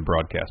 they weren't going to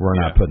broadcast. We're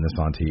not putting this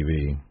on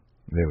TV.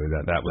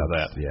 That was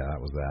that. Yeah, that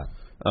was that.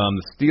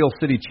 The Steel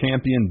City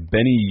champion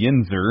Benny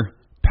Yinzer,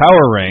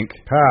 power rank.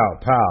 Power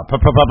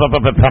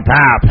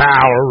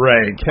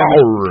rank.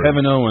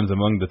 Kevin Owens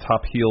among the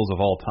top heels of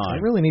all time. I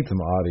really need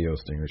some audio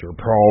stingers.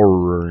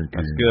 Power rank.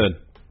 That's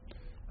good.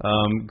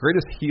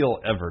 Greatest heel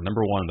ever,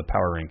 number one in the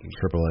power ranking.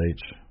 Triple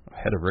H.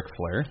 Ahead of Ric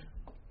Flair.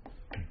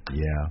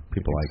 Yeah,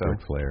 people like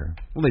Ric Flair.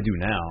 Well, they do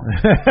now.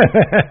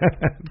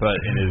 But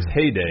in his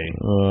heyday,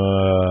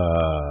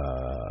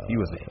 he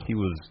was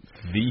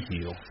the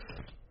heel.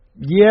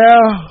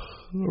 Yeah,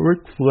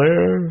 Ric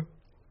Flair.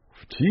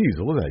 Jeez,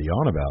 what was that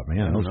yawn about,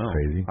 man? That was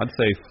crazy. I'd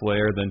say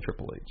Flair, then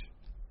Triple H.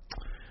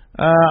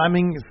 I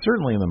mean,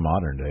 certainly in the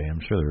modern day, I'm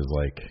sure there's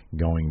like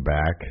going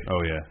back.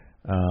 Oh yeah.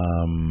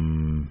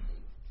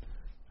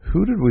 Who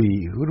have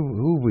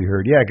we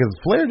heard? Yeah,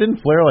 because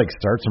didn't Flair like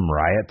start some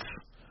riots,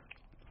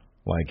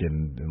 like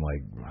in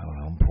like I don't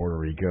know, Puerto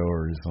Rico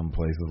or some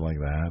places like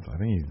that. I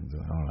think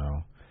I don't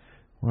know.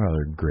 What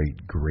other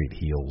great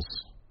heels?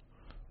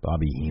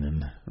 Bobby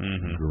Heenan,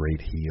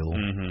 great heel.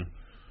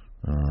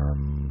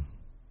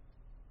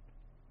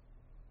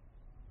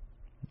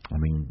 I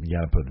mean, you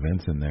got to put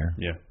Vince in there.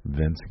 Yeah.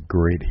 Vince,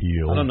 great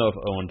heel. I don't know if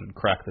Owens would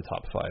crack the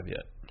top 5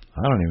 yet.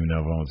 I don't even know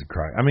if Owens would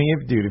crack. I mean,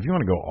 if you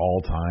want to go all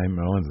time,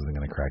 Owens isn't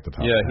going to crack the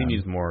top 10. Yeah, he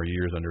needs more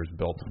years under his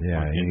belt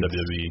in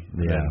WWE.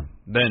 Yeah.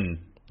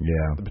 Then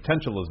the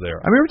potential is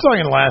there. I mean, we're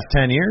talking the last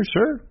 10 years,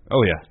 sure.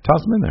 Oh, yeah.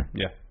 Toss him in there.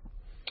 Yeah.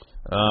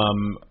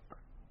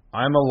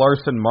 I'm a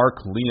Larson,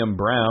 Mark, Liam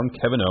Brown,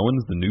 Kevin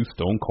Owens, the new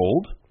Stone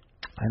Cold.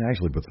 I'd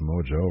actually put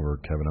Samoa Joe over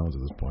Kevin Owens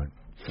at this point.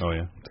 Oh,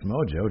 yeah.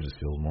 Samoa Joe just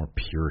feels more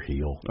pure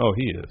heel. Oh,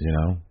 he is. You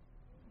know?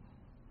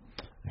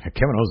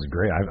 Kevin Owens is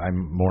great.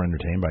 I'm more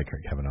entertained by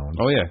Kevin Owens.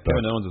 Oh, yeah.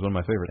 Kevin Owens is one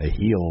of my favorites. A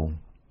heel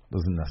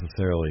doesn't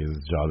necessarily, his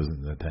job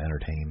isn't to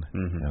entertain.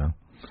 You know?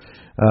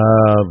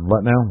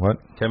 What now? What?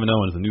 Kevin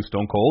Owens, the new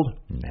Stone Cold?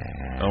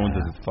 Nah. Owens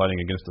is fighting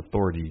against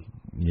authority.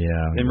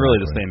 Yeah. In really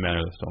the same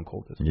manner that Stone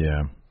Cold is.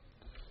 Yeah.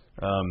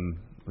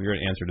 We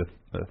already answered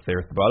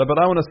Thereth about it, but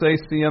I want to say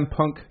CM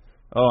Punk.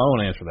 Oh, I want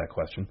to answer that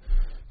question.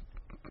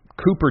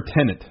 Cooper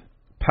Tennant,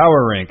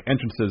 power rank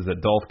entrances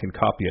that Dolph can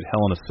copy at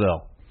Hell in a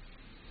Cell.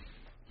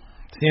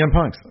 CM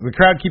Punk's. The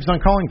crowd keeps on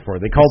calling for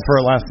it. They called for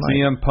it last night.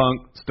 CM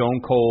Punk,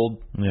 Stone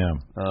Cold. Yeah.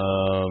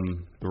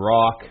 The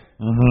Rock.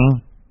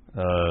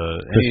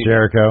 Chris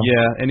Jericho.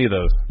 Yeah, any of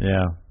those.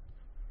 Yeah.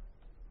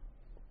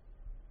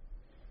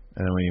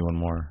 And then we need one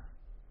more.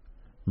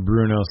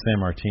 Bruno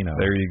Sammartino.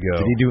 There you go.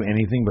 Did he do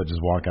anything but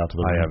just walk out to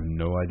the ring? I have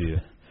no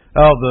idea.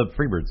 Oh, the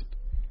Freebirds.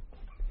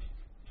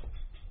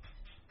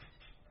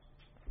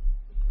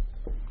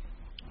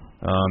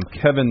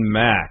 Kevin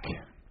Mack.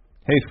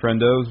 Hey,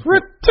 friendos.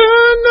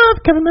 Return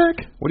of Kevin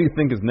Mack. What do you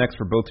think is next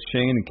for both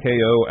Shane and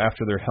KO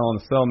after their Hell in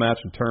a Cell match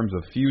in terms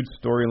of feuds,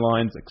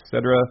 storylines,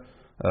 etc.?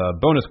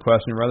 Bonus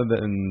question: rather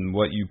than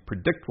what you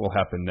predict will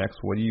happen next,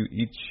 what do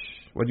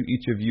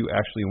each of you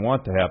actually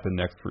want to happen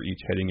next for each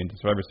heading into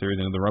Survivor Series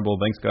and into the Rumble?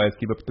 Thanks, guys.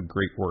 Keep up the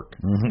great work.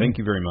 Thank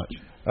you very much.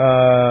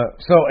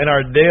 So in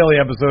our daily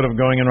episode of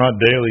Going in Raw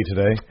Daily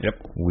today,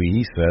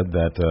 we said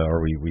that,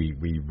 or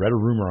we read a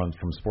rumor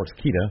from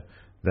Sportskeeda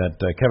that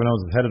Kevin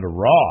Owens is headed to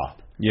Raw.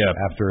 Yeah,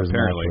 after his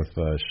match with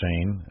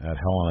Shane at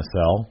Hell in a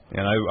Cell.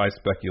 And I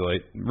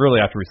speculate, really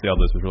after we sailed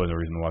this, there's really no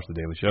reason to watch the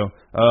Daily Show.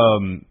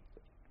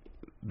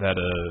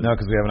 No,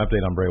 because we have an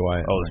update on Bray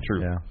Wyatt. Oh, that's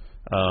true. Yeah.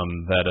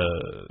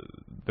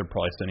 They're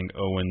probably sending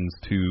Owens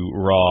to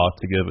Raw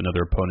to give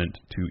another opponent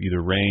to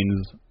either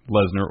Reigns,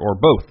 Lesnar, or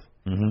both.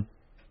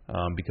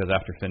 Because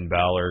after Finn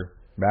Balor,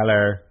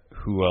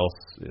 who else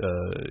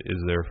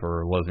is there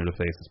for Lesnar to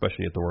face,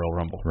 especially at the Royal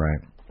Rumble?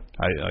 Right.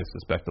 I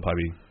suspect they'll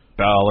probably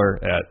Balor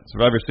at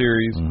Survivor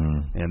Series,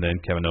 and then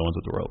Kevin Owens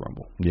at the Royal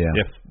Rumble. Yeah.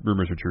 If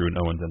rumors are true and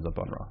Owens ends up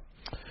on Raw.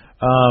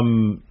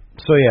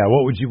 So yeah,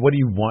 what do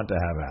you want to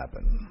have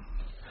happen?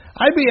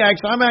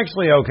 I'm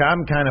actually okay.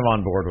 I'm kind of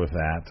on board with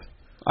that.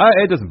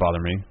 It doesn't bother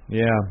me.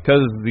 Yeah.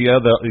 Because the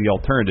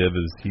alternative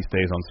is he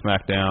stays on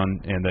SmackDown,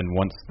 and then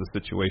once the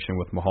situation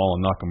with Mahal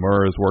and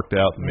Nakamura is worked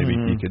out, maybe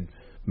he could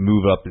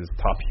move up his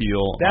top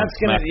heel. That's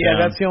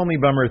the only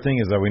bummer thing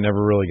is that we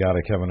never really got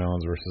a Kevin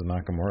Owens versus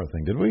Nakamura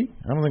thing, did we?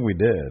 I don't think we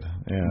did.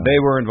 Yeah. They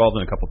were involved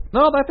in a couple.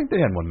 No, I think they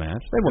had one match.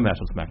 They had one match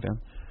on SmackDown.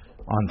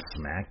 On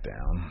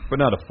SmackDown, but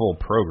not a full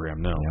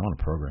program. No. Yeah, on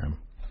a program.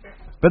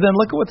 But then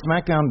look at what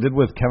SmackDown did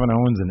with Kevin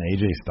Owens and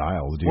AJ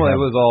Styles. Do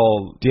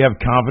you have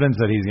confidence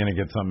that he's going to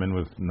get something in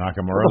with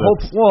Nakamura?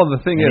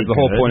 The thing is, the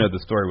whole point of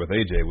the story with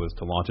AJ was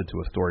to launch it to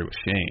a story with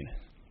Shane.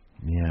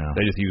 Yeah.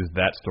 They just used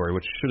that story,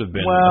 which should have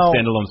been a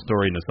standalone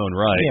story in its own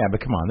right. Yeah,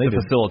 but come on. To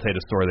facilitate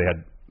a story they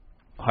had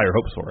higher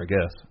hopes for, I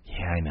guess.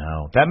 Yeah, I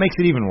know. That makes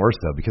it even worse,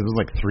 though, because it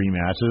was like 3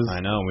 matches. I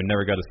know. We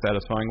never got a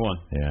satisfying one.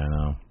 Yeah, I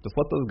know. Just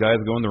let those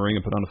guys go in the ring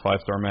and put on a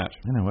 5-star match.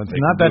 I know. It's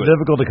not that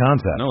difficult to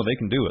concept. No, they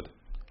can do it.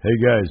 Hey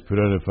guys, put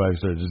on a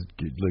 5-star. Just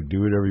do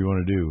whatever you want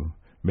to do.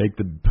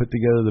 Put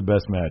together the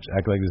best match.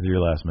 Act like this is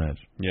your last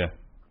match. Yeah.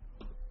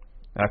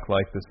 Act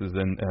like this is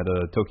at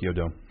a Tokyo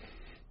Dome.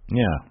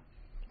 Yeah.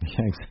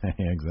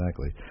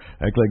 Exactly.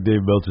 Act like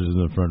Dave Belcher's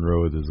in the front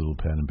row with his little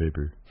pen and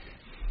paper.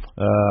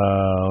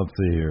 Let's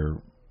see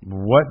here.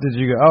 What did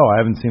you go? Oh, I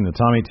haven't seen it.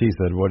 Tommy T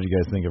said, "What did you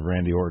guys think of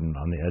Randy Orton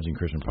on the Edge and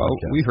Christian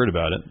podcast?" Oh, we heard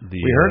about it.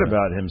 We heard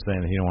about him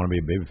saying that he don't want to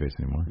be a babyface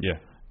anymore. Yeah.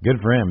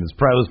 Good for him. It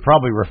was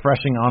probably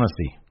refreshing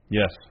honesty.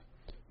 Yes.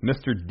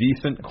 Mr.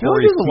 Decent I feel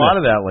like Corey there's a Smith. lot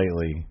of that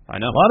lately. I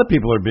know. A lot of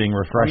people are being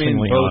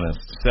refreshingly both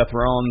honest. Seth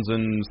Rollins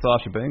and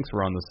Sasha Banks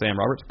were on the Sam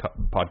Roberts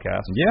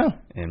podcast. Yeah.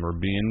 And we're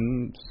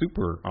being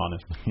super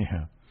honest.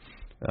 Yeah.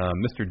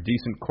 Mr.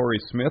 Decent Corey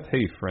Smith,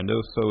 hey,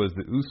 friendo, so is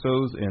the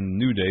Usos and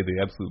New Day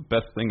the absolute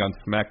best thing on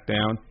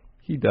SmackDown?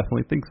 He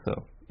definitely thinks so.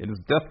 It is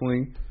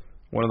definitely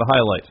one of the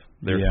highlights,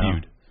 their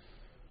feud.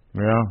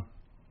 Yeah.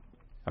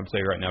 I'm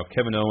saying right now,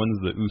 Kevin Owens,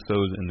 the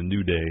Usos, and the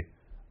New Day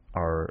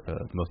are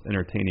the most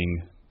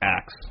entertaining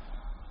acts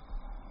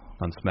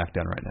on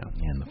SmackDown right now.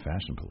 And the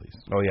Fashion Police.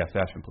 Oh, yeah,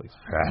 Fashion Police.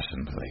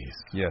 Fashion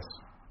Police. Yes.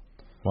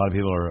 A lot of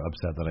people are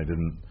upset that I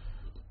didn't.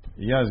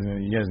 You guys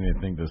need to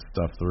think this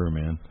stuff through,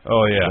 man.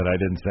 Oh, yeah. That I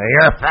didn't say,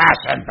 you're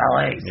Fashion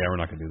Police. Yeah, we're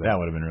not going to do that. That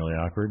would have been really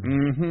awkward.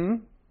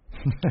 Mm-hmm.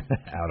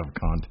 Out of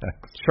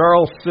context.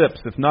 Charles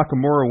Sips, if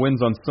Nakamura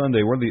wins on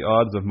Sunday, what are the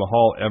odds of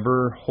Mahal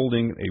ever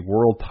holding a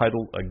world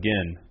title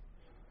again?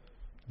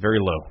 Very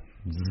low.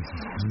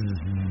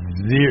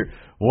 Zero.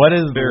 What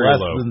is Very less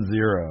low. than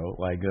zero?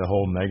 Like the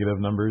whole negative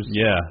numbers?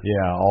 Yeah.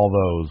 Yeah, all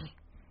those.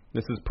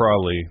 This is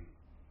probably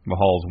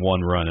Mahal's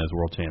one run as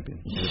world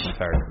champion in his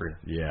entire career.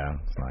 Yeah,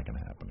 it's not going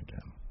to happen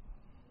again.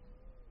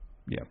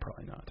 Yeah,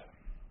 probably not.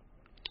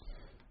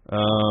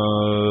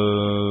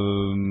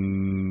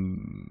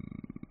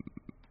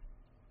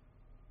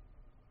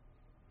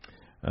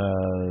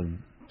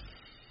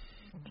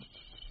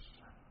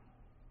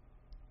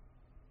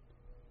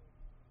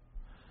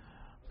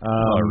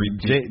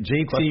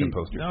 JT,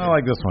 poster. I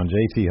like this one.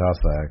 JT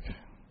Hossack.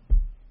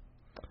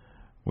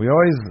 We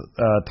always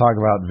talk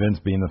about Vince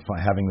being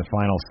having the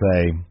final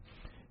say,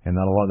 and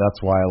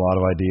that's why a lot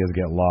of ideas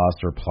get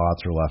lost or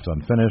plots are left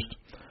unfinished.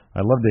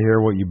 I'd love to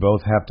hear what you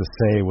both have to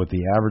say with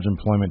the average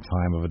employment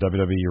time of a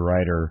WWE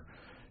writer.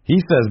 He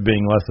says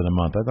being less than a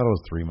month. I thought it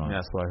was 3 months. Yeah,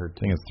 that's what I heard. I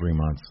think it's 3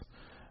 months.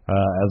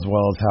 As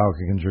well as how it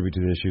can contribute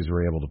to the issues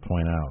we're able to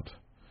point out.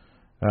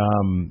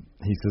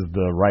 He says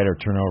the writer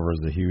turnover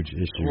is a huge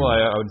issue. Well,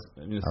 I would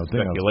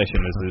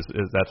speculation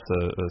is that's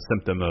a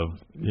symptom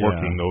of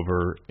working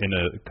over in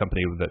a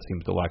company that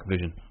seems to lack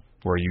vision,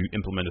 where you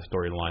implement a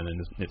storyline and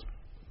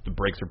the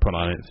brakes are put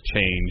on it, it's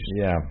changed.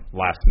 Yeah.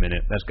 Last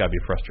minute. That's got to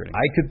be frustrating.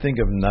 I could think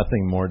of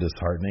nothing more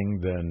disheartening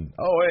than,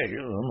 hey,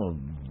 I'm a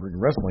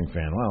wrestling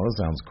fan. Wow, this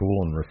sounds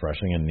cool and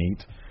refreshing and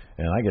neat,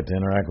 and I get to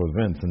interact with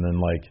Vince. And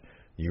then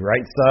you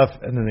write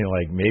stuff, and then they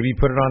maybe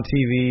put it on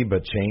TV,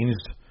 but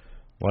changed.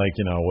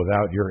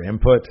 Without your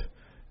input,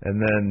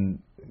 and then,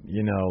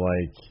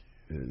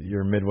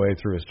 you're midway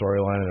through a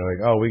storyline, and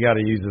they're like, we got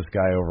to use this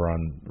guy over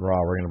on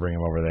Raw, we're going to bring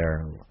him over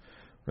there.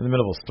 We're in the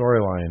middle of a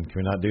storyline, can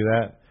we not do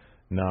that?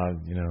 No,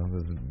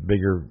 there's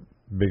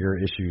bigger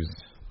issues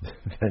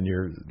than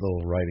your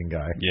little writing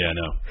guy. Yeah, I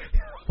know.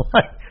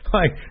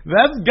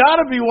 That's got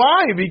to be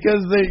why,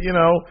 because they,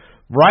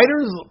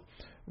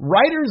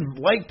 writers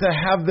like to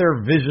have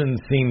their vision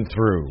seen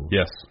through.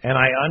 Yes. And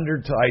I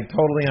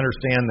totally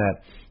understand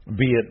that.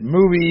 Be it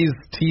movies,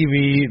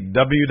 TV,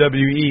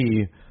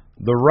 WWE,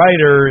 the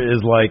writer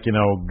is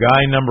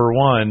guy number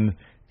one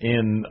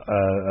in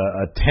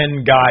a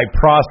 10-guy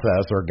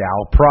process or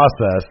gal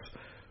process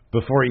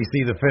before you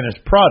see the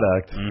finished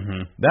product.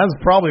 Mm-hmm. That's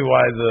probably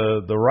why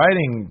the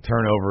writing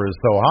turnover is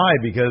so high,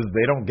 because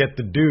they don't get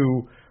to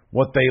do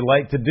what they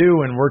like to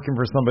do, and working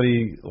for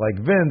somebody like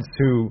Vince,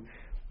 who,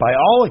 by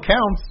all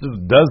accounts,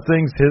 just does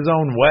things his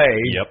own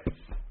way. Yep.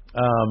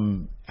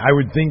 I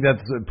would think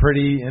that's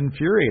pretty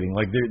infuriating.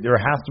 There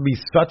has to be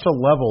such a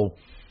level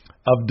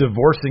of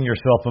divorcing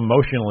yourself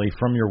emotionally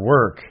from your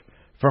work,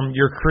 from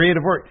your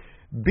creative work.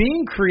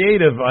 Being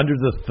creative under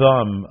the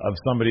thumb of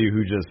somebody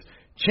who just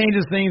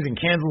changes things and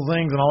cancels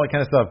things and all that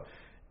kind of stuff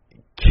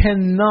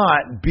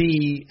cannot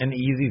be an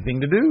easy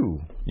thing to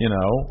do,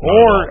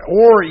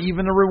 or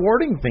even a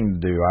rewarding thing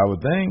to do, I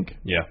would think.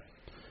 Yeah.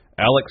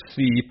 Alex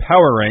C.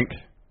 Power Rank.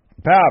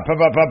 Pow.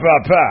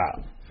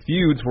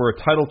 Feuds where a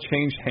title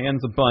changed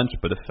hands a bunch,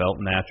 but it felt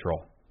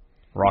natural.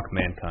 Rock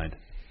Mankind.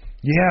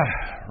 Yeah,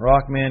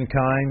 Rock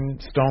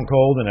Mankind, Stone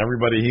Cold, and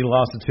everybody he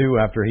lost it to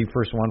after he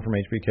first won from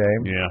HBK.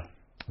 Yeah.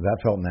 That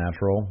felt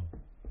natural.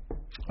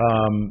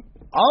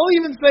 I'll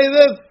even say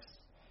this.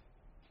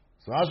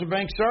 Sasha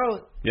Banks,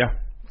 Charlotte. Yeah.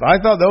 I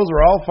thought those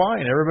were all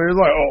fine. Everybody was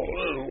like,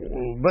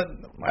 but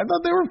I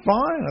thought they were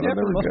fine. I thought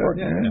they were good.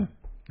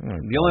 Yeah.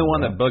 The only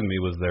one that bugged me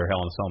was their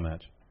Hell in a Cell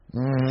match.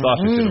 Mm-hmm.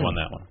 Sasha should have won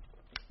that one.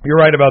 You're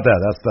right about that.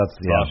 That's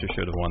Sasha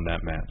should have won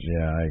that match.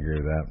 Yeah, I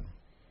agree with that.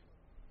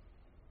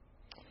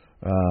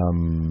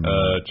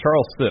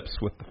 Charles Sips,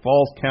 with the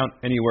Falls Count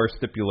Anywhere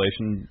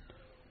stipulation,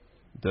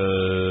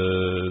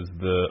 does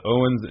the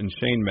Owens and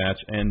Shane match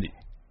end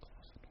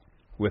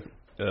with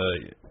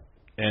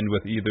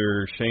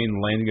either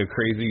Shane landing a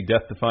crazy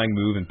death-defying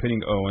move and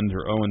pinning Owens,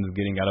 or Owens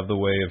getting out of the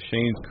way of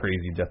Shane's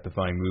crazy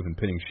death-defying move and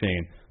pinning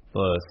Shane?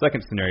 The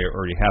second scenario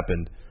already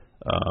happened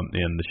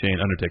in the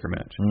Shane-Undertaker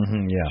match.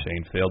 Mm-hmm, yeah.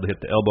 Shane failed to hit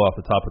the elbow off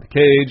the top of the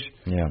cage.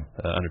 Yeah.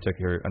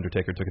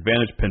 Undertaker took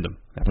advantage, pinned him.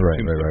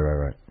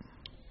 Right.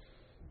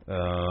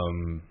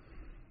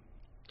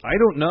 I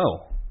don't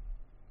know.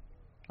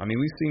 I mean,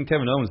 we've seen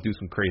Kevin Owens do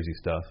some crazy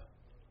stuff.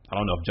 I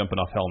don't know if jumping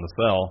off Hell in a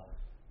Cell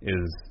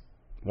is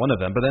one of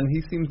them. But then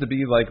he seems to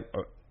be like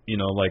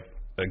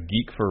a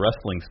geek for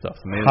wrestling stuff.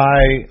 I mean,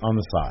 high on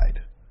the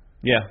side.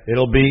 Yeah.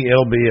 It'll be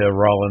a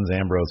Rollins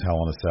Ambrose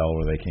Hell in a Cell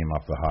where they came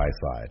off the high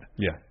side.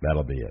 Yeah.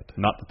 That'll be it.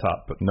 Not the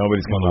top, but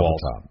nobody's on coming the off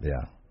walls. the top.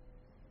 Yeah.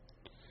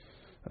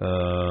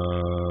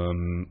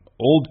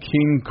 Old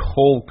King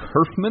Cole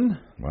Kerfman.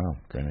 Wow,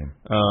 great name.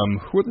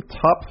 Who are the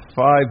top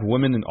 5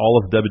 women in all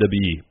of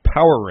WWE?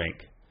 Power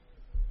rank.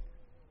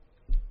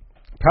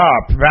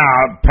 Power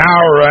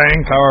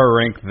rank. Power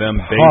rank them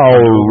based Power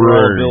on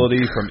overall rank.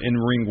 ability from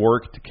in-ring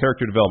work to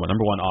character development.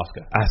 Number 1,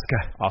 Asuka.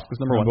 Asuka's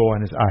number 1. Number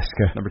 1 is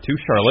Asuka. Number 2,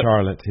 Charlotte.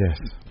 Charlotte, yes.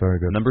 Very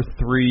good. Number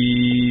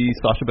 3,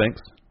 Sasha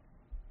Banks.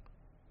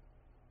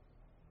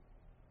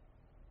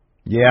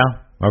 Yeah,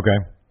 okay.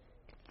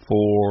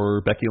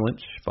 4, Becky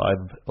Lynch. 5,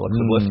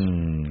 Alexa Bliss.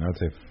 I'd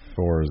say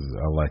 4 is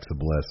Alexa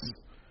Bliss.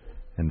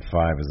 And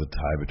 5 is a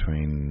tie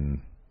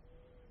between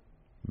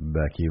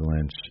Becky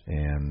Lynch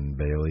and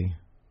Bayley.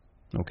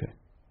 Okay.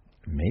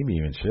 Maybe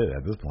even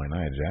at this point,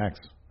 Nia Jax.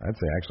 I'd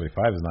say actually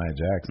 5 is Nia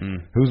Jax.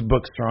 Who's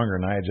booked stronger,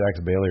 Nia Jax,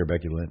 Bayley, or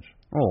Becky Lynch?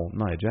 Oh,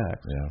 Nia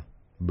Jax. Yeah.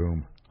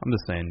 Boom. I'm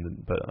just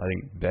saying, but I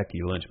think Becky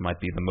Lynch might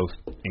be the most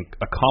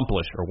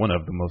accomplished, or one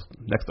of the most,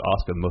 next to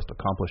Asuka, the most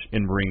accomplished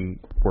in-ring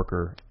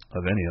worker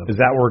of any of them. Is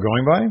that what we're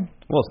going by?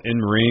 Well, it's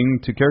in-ring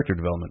to character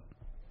development.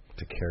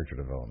 To character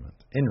development.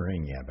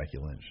 In-ring, yeah, Becky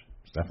Lynch.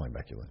 It's definitely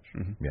Becky Lynch.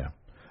 Mm-hmm. Yeah.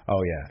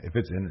 Oh, yeah. If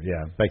it's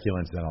Becky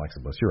Lynch, then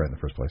Alexa Bliss. You're right in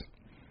the first place.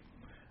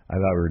 I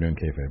thought we were doing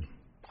kayfabe.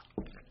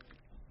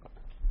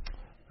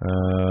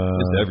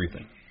 Just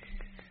everything.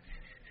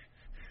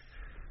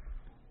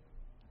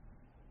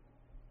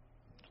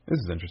 This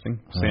is interesting.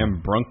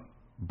 Sam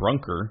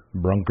Brunker.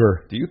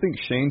 Do you think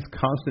Shane's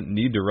constant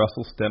need to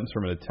wrestle stems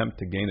from an attempt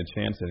to gain a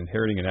chance at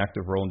inheriting an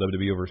active role in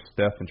WWE over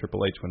Steph and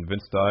Triple H when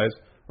Vince dies,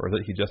 or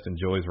that he just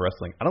enjoys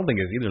wrestling? I don't think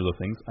it's either of those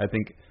things. I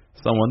think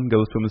someone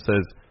goes to him and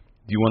says,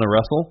 "Do you want to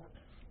wrestle?"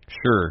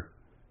 Sure.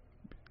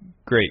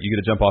 Great, you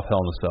get to jump off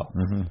Hell in a Cell.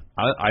 Mm-hmm.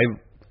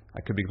 I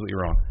could be completely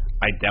wrong.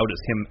 I doubt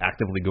it's him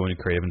actively going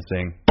to Creative and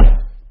saying,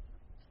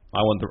 I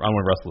want to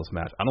wrestle this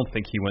match. I don't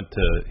think he went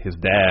to his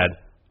dad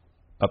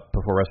up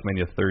before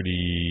WrestleMania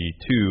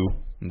 32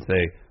 and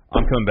say,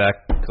 I'm coming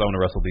back because I want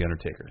to wrestle The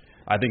Undertaker.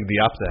 I think the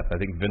opposite. I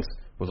think Vince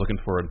was looking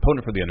for an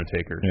opponent for The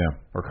Undertaker,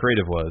 or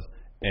Creative was,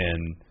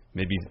 and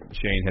maybe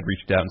Shane had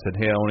reached out and said,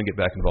 hey, I want to get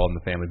back involved in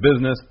the family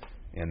business,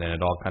 and then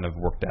it all kind of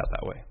worked out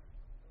that way.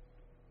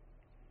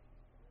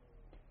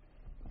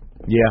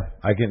 Yeah,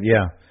 I can.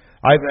 Yeah,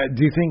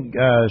 do you think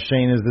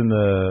Shane is in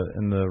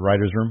the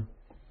writers' room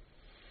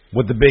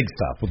with the big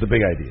stuff, with the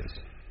big ideas?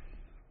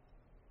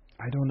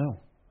 I don't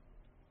know.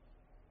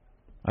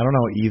 I don't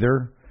know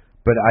either,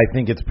 but I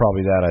think it's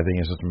probably that. I think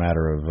it's just a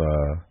matter of,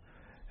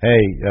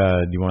 hey,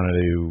 do you want to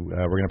do?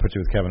 We're going to put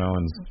you with Kevin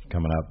Owens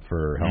coming up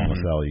for Hell in a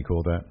Cell. You cool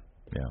with that?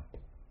 Yeah,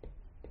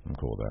 I'm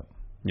cool with that.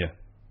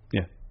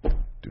 Yeah.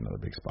 Do another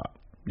big spot.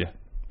 Yeah,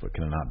 but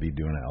can it not be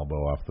doing an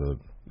elbow off the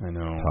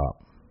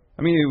top?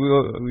 I mean,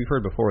 we've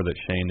heard before that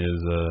Shane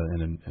is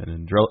an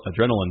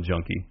adrenaline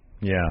junkie.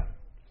 Yeah.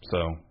 So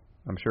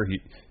I'm sure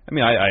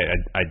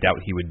I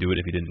doubt he would do it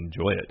if he didn't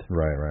enjoy it.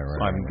 Right.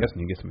 So I'm guessing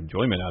you get some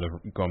enjoyment out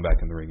of going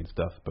back in the ring and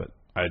stuff, but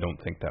I don't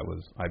think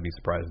I'd be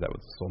surprised if that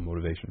was the sole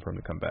motivation for him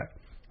to come back.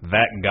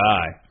 That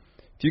guy.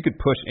 If you could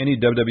push any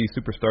WWE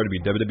superstar to be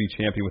WWE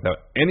champion without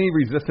any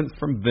resistance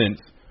from Vince,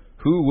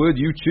 who would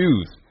you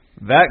choose?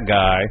 That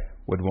guy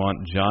would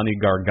want Johnny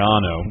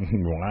Gargano.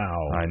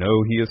 Wow. I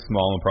know he is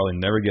small and probably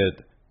never get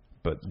it,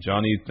 but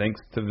Johnny,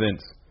 thanks to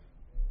Vince.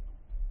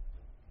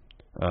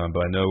 But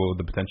I know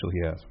the potential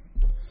he has.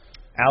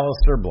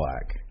 Aleister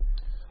Black.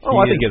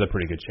 I think he has a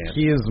pretty good chance.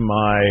 He is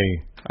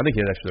I think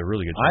he has actually a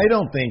really good chance. I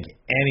don't think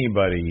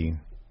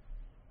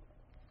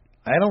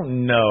I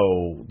don't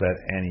know that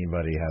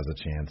anybody has a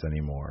chance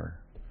anymore.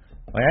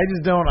 Like, I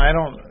just don't.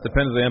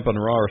 Depends if they end up on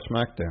Raw or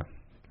SmackDown.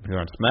 If you're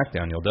on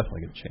SmackDown, you'll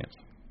definitely get a chance.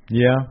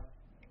 Yeah.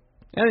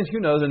 And who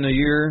knows, in a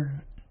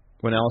year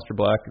when Aleister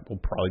Black will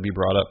probably be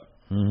brought up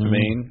to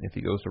main if he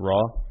goes to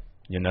Raw,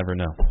 you never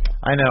know.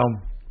 I know.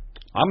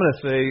 I'm going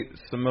to say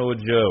Samoa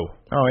Joe.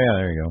 Oh, yeah,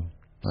 there you go.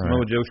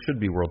 Samoa Joe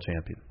should be world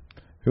champion.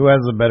 Who has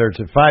a better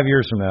 5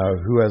 years from now,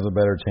 who has a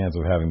better chance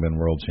of having been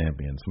world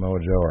champion, Samoa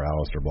Joe or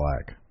Aleister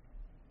Black?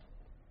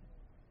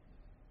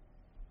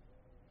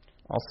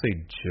 I'll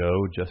say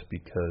Joe just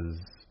because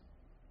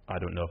I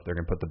don't know if they're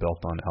going to put the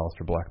belt on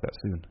Aleister Black that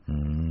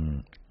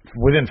soon.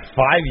 Within 5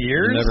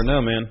 years? You never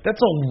know, man.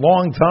 That's a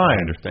long time.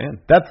 I understand.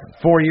 That's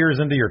 4 years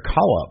into your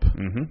call-up.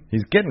 Mm-hmm.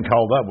 He's getting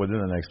called up within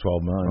the next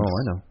 12 months. Oh,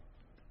 I know.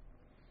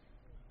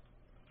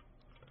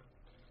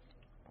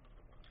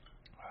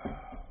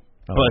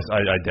 Plus,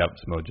 I doubt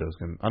Samoa Joe's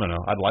going to... I don't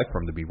know. I'd like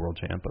for him to be world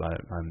champ, but I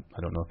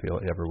don't know if he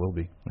ever will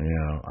be.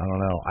 Yeah, I don't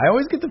know. I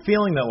always get the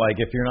feeling that, like,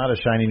 if you're not a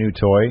shiny new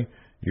toy,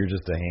 you're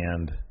just a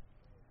hand.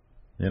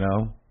 You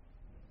know?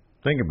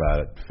 Think about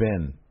it.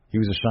 Finn. He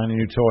was a shiny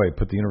new toy.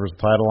 Put the Universal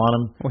title on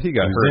him. Well, he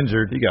got hurt.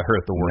 Injured. He got hurt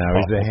at the worst Now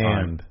he's a possible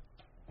hand. time.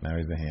 Now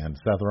he's a hand.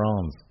 Seth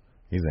Rollins.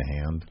 He's a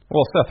hand.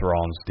 Well, Seth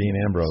Rollins. Dean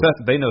Ambrose.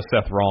 They know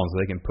Seth Rollins.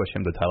 They can push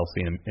him to title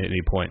scene at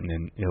any point, and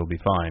then he'll be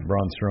fine.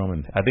 Braun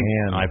Strowman. I think.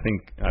 Hand. I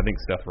think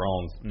Seth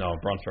Rollins. No,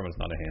 Braun Strowman's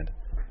not a hand.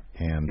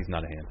 Hand. He's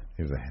not a hand.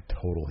 He was a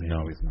total hand.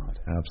 No, he's not.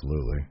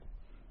 Absolutely.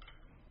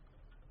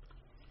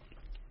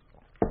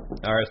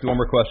 All right, let's do one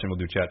more question. We'll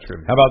do chat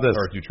trivia. How about this?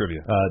 Or do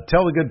trivia.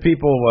 Tell the good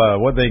people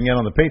what they can get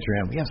on the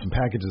Patreon. We have some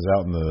packages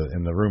out in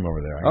the room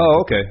over there.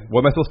 Oh, okay.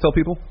 What am I supposed to tell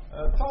people?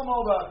 Tell them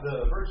all about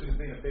the virtues of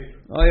being a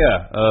patron. Oh,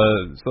 yeah.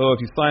 So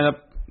if you sign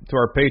up to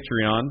our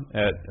Patreon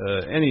at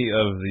any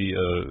of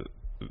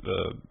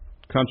the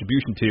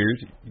contribution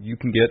tiers, you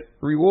can get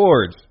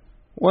rewards.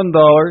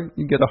 $1,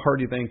 you get a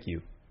hearty thank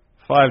you.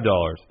 $5,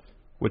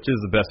 which is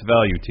the best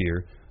value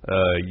tier,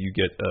 you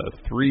get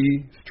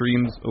 3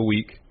 streams a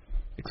week.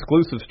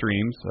 Exclusive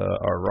streams,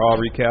 our Raw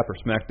recap, our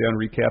SmackDown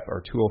recap, our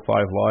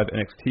 205 Live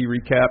NXT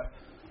recap.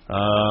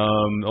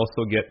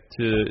 Also get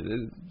to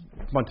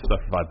a bunch of stuff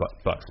for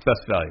 $5.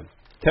 Best value.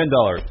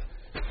 $10,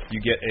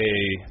 you get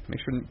make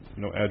sure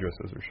no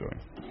addresses are showing.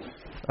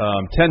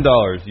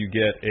 $10, you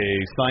get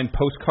a signed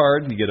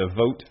postcard. You get a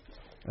vote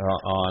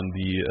on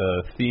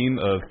the theme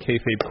of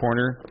Kayfabe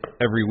Corner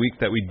every week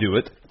that we do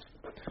it.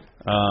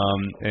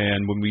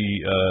 And when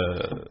we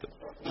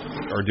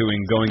are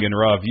doing Going in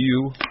Raw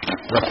View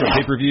retro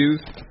pay-per-views,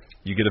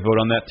 you get a vote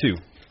on that too.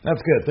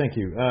 That's good, thank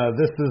you.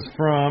 This is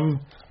from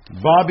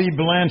Bobby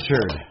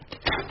Blanchard.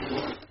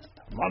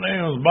 My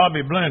name is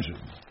Bobby Blanchard,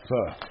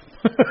 sir.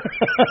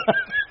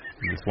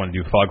 You just want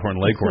to do Foghorn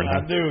Leghorn,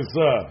 huh? I do,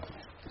 sir.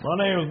 My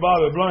name is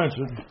Bobby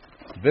Blanchard.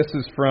 This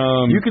is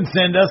from... You can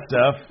send us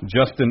stuff.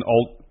 Justin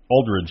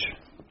Aldridge.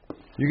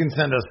 You can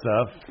send us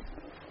stuff.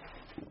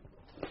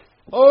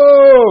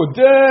 Oh,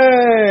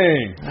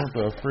 dang!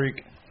 What a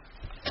freak.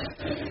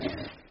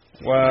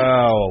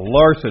 Wow,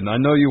 Larson, I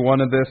know you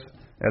wanted this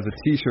as a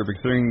T-shirt,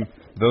 considering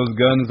those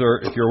guns are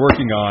if you're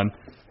working on,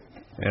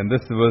 and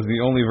this was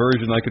the only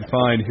version I could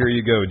find. Here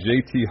you go,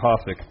 JT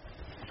Hosick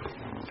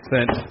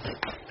sent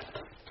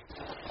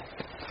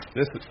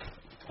this.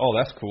 Oh,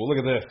 that's cool. Look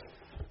at this.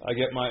 I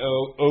get my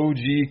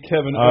OG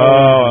Kevin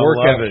Owens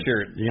workout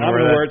shirt. I'm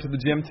gonna wear it to the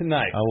gym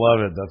tonight. I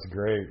love it. That's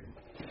great.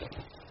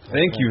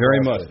 Thank you very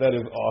much. That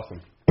is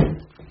awesome.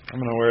 I'm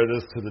gonna wear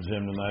this to the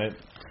gym tonight.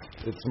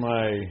 It's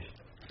my...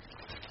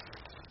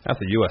 That's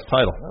a U.S.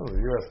 title. That was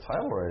a U.S.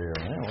 title right here,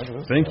 man. Look at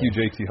this. Thank you,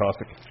 JT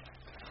Hosick.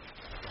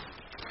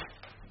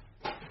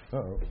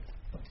 Uh-oh.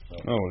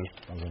 Oh,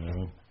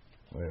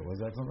 wait, was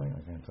that something?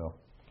 I can't tell.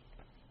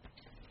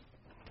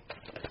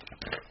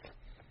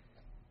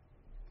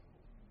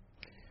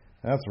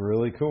 That's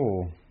really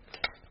cool.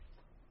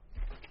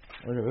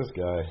 Look at this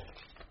guy.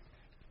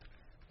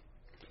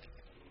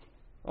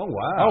 oh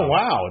wow. Oh,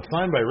 wow. It's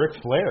signed by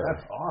Ric Flair.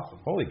 That's awesome.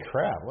 Holy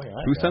crap. Look at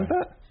that Who guy. sent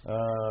that?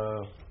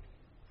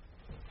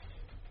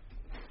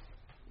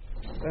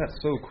 That's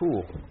so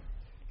cool.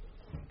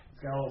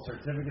 It's got a little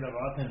certificate of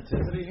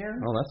authenticity here.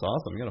 Oh, that's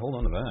awesome. You got to hold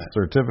on to that.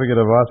 Certificate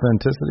of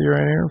authenticity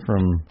right here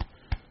from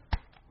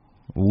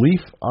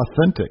Leaf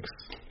Authentics.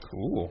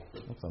 Cool.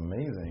 That's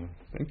amazing.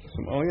 Thank you.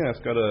 Oh, yeah, it's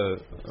got a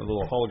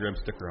little hologram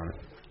sticker on it.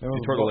 You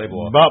tore the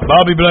label off.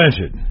 Bobby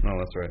Blanchard. Oh,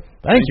 that's right.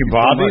 Thank you,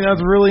 Bobby. So much.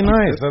 That's really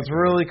nice. That's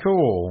really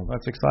cool.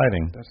 That's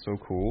exciting. That's so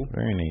cool.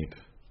 Very neat.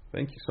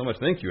 Thank you so much.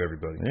 Thank you,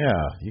 everybody.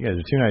 Yeah, you guys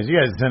are too nice. You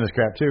guys send us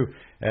crap, too,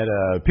 at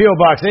P.O.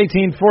 Box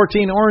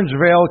 1814,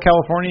 Orangevale,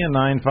 California,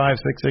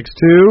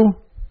 95662.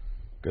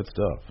 Good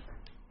stuff.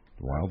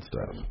 Wild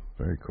stuff.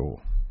 Very cool.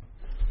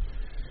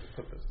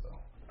 Put this, though.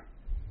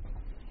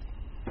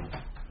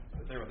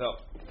 Put there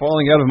without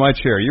falling out of my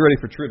chair. You ready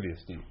for trivia,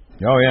 Steve?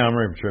 Oh, yeah, I'm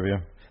ready for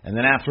trivia. And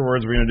then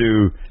afterwards, we're going to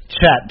do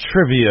chat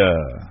trivia.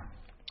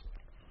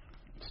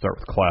 Start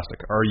with classic.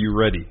 Are you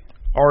ready?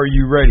 Are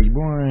you ready?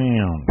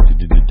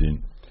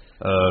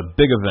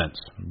 Big events.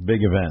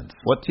 Big events.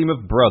 What team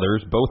of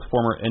brothers, both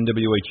former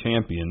NWA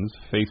champions,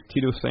 faced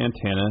Tito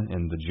Santana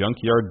and the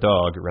Junkyard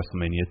Dog at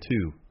WrestleMania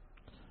 2?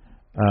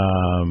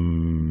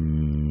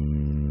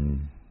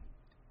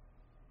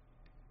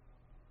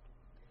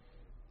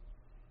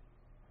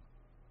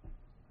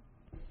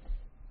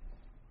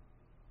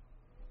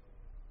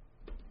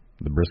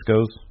 The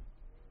Briscoes.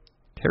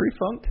 Terry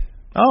Funk?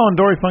 Oh, and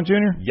Dory Funk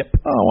Jr.? Yep.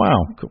 Oh,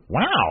 wow.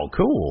 Wow,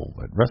 cool.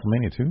 At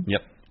WrestleMania 2?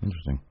 Yep.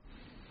 Interesting.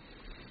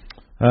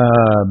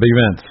 Big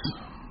events.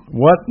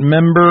 What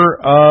member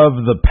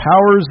of the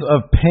Powers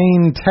of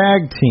Pain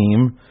tag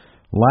team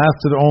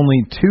lasted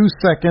only 2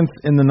 seconds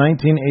in the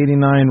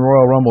 1989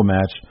 Royal Rumble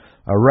match,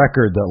 a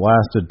record that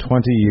lasted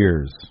 20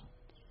 years?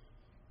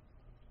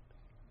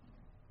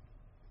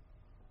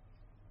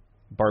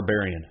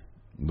 Barbarian.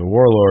 The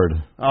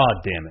Warlord. Oh,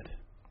 damn it.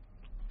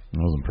 I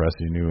was impressed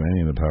you knew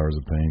any of the Powers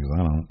of Pain, because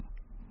I don't.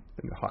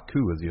 I think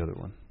Haku was the other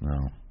one.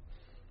 No.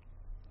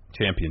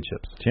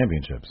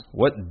 Championships.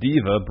 What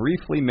diva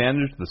briefly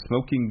managed the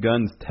Smoking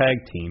Guns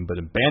tag team but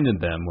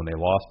abandoned them when they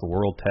lost the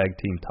World Tag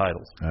Team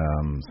titles?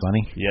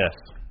 Sunny? Yes.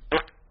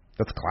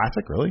 That's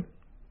classic, really?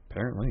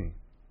 Apparently.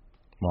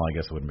 Well, I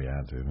guess it wouldn't be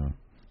attitude, huh?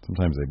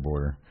 Sometimes they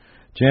border.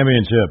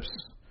 Championships.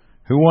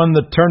 Who won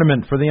the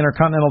tournament for the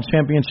Intercontinental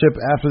Championship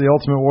after the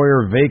Ultimate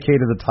Warrior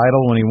vacated the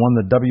title when he won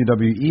the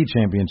WWE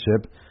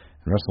Championship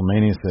in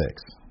WrestleMania 6?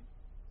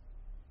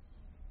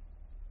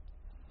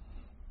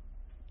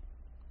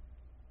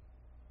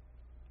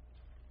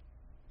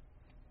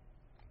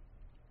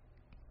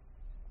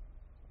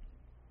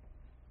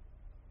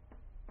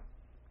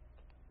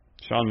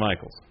 Shawn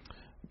Michaels.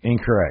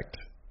 Incorrect.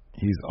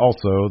 He's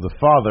also the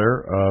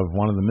father of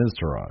one of the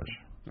Miztourage.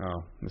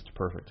 Oh, Mr.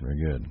 Perfect. Very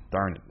good.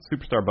 Darn it.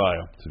 Superstar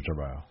bio. Superstar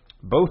bio.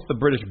 Both the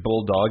British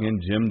Bulldog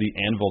and Jim the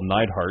Anvil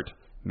Neidhart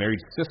married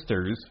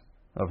sisters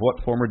of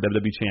what former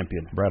WWE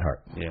champion? Bret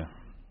Hart. Yeah.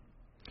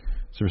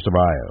 Superstar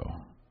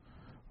bio.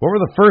 What were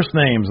the first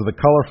names of the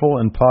colorful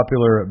and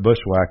popular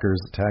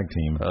Bushwhackers tag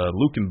team?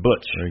 Luke and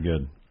Butch. Very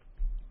good.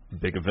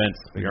 Big events.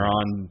 You're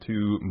on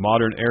to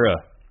modern era.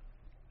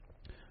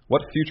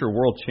 What future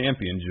world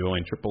champion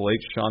joined Triple H,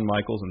 Shawn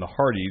Michaels, and the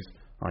Hardys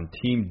on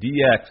Team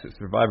DX at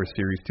Survivor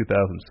Series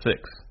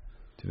 2006?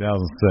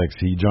 2006.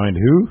 He joined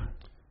who?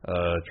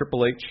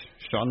 Triple H,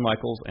 Shawn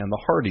Michaels, and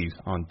the Hardys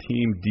on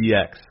Team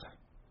DX.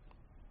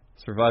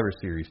 Survivor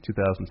Series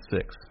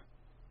 2006.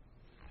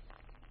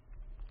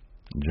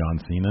 John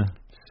Cena.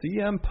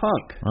 CM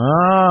Punk.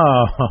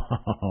 Oh,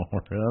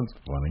 that's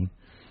funny.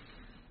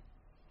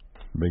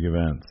 Big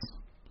events.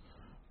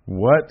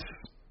 What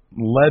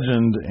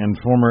legend and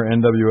former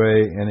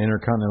NWA and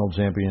Intercontinental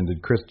Champion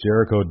did Chris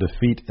Jericho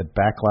defeat at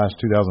Backlash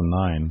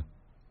 2009?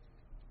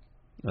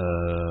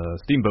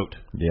 Steamboat.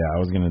 Yeah, I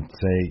was going to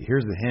say,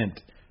 here's the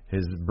hint.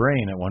 His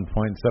brain at one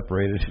point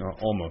separated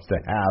almost to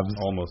halves.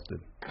 Almost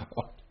did.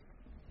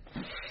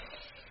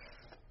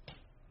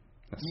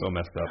 That's so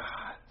messed up.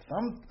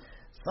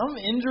 Some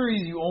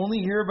injuries you only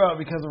hear about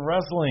because of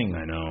wrestling.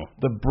 I know.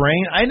 The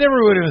brain. I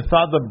never would have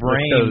thought the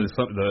brain.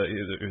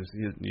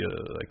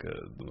 Like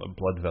a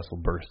blood vessel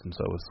burst, and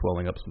so it was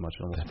swelling up so much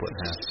it almost split in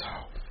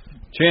half.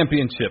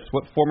 Championships.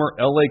 What former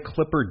LA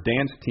Clipper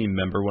dance team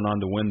member went on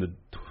to win the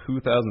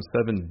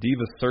 2007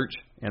 Diva Search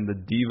and the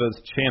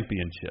Divas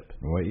Championship?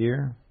 What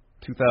year?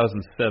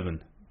 2007. Is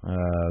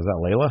that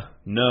Layla?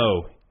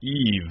 No,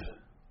 Eve.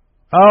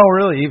 Oh,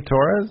 really? Eve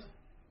Torres?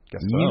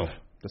 Guess so.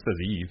 This says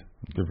Eve.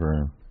 Good for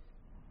her.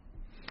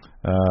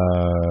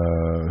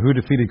 Who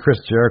defeated Chris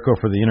Jericho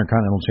for the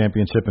Intercontinental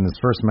Championship in his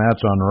first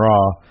match on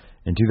Raw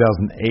in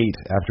 2008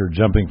 after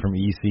jumping from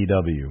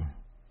ECW?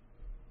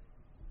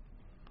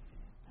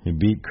 He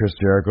beat Chris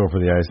Jericho for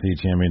the IC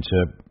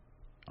Championship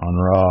on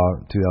Raw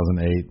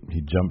 2008.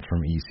 He jumped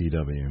from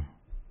ECW.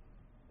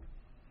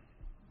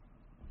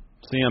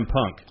 CM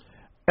Punk.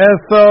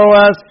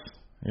 SOS.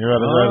 You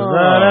read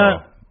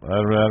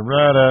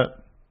it.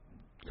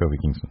 Kofi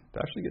Kingston. Did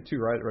I actually get two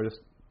right?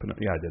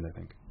 Yeah, I did, I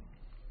think.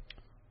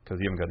 Because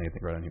you haven't got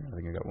anything right on here. I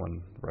think I got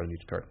one right on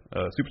each card.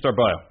 Superstar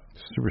bio.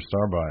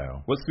 Superstar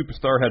bio. What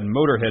superstar had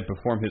Motorhead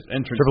perform his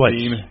entrance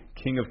theme,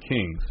 King of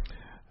Kings?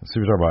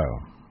 Superstar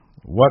bio.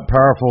 What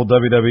powerful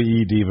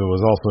WWE diva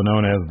was also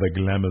known as the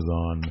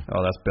Glamazon?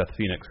 Oh, that's Beth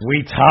Phoenix.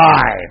 We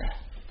tied.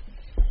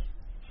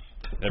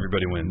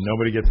 Everybody wins.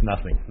 Nobody gets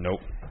nothing. Nope.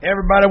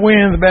 Everybody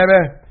wins,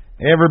 baby.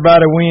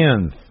 Everybody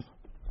wins.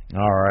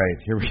 All right.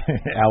 Here we go.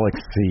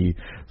 Alex C.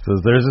 says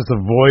there's just a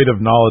void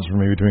of knowledge for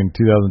me between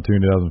 2002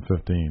 and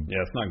 2015. Yeah,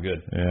 it's not good.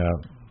 Yeah.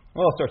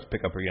 Well, it starts to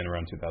pick up again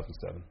around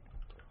 2007.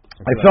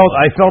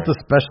 I felt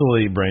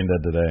especially brain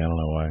dead today. I don't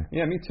know why.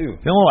 Yeah, me too.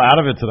 Feeling a little out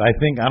of it today. I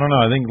think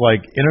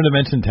like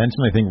interdimension tension.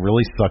 I think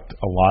really sucked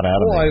a lot out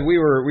of me. We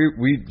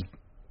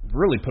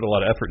really put a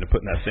lot of effort into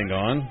putting that thing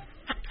on,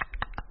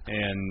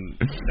 and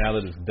now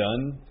that it's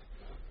done,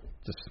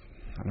 just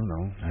I don't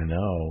know. I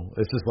know.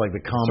 It's just like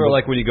the calm. Sort of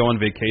like when you go on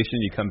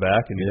vacation, you come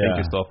back and you think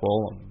to yourself,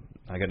 well,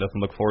 I got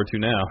nothing to look forward to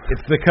now.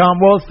 It's the calm.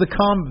 Well, it's the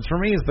calm. For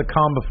me, it's the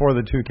calm before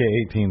the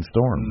 2K18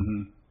 storm.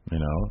 Mm-hmm. You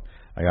know,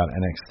 I got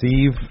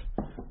NXT.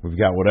 We've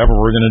got whatever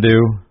we're going to do.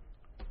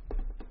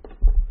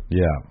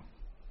 Yeah.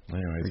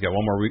 Anyways. We got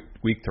one more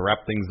week to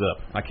wrap things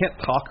up. I can't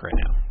talk right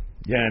now.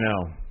 Yeah, I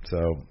know. So,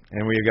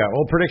 and we got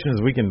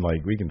predictions. We can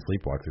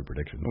sleepwalk through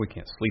predictions. We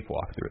can't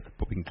sleepwalk through it,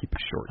 but we can keep it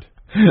short.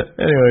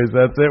 Anyways,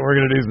 that's it. We're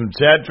going to do some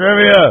chat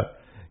trivia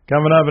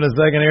coming up in a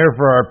second here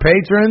for our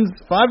patrons.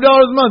 $5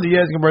 a month. You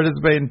guys can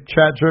participate in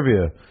chat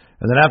trivia.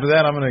 And then after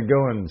that, I'm going to go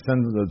and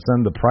send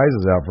the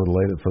prizes out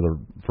for the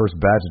first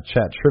batch of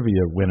chat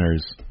trivia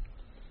winners.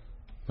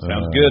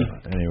 Sounds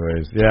good.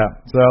 Anyways, yeah.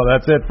 So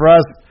that's it for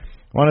us.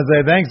 Want to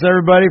say thanks to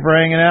everybody for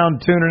hanging out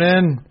and tuning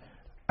in.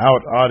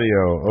 Out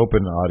audio,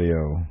 open audio.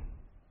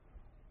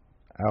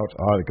 Out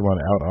audio, come on,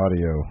 out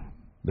audio.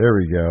 There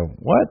we go.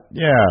 What?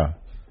 Yeah.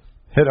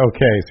 Hit OK.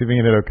 See if we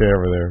can hit OK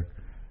over there.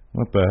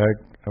 What the heck?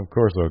 Of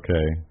course OK.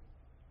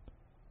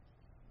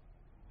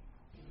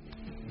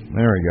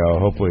 There we go.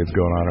 Hopefully it's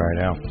going on right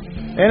now.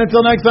 And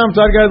until next time,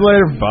 talk to you guys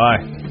later.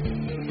 Bye.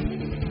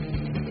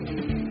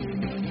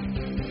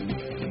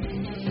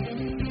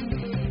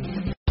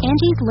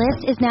 Angie's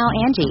List is now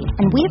Angie,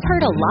 and we've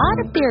heard a lot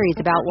of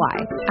theories about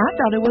why. I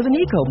thought it was an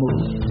eco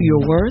move.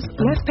 Fewer words,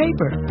 less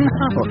paper.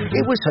 No,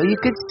 it was so you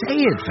could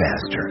say it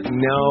faster.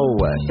 No,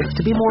 it's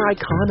to be more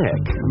iconic.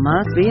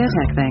 Must be a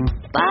tech thing.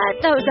 But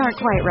those aren't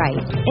quite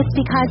right. It's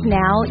because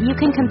now you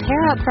can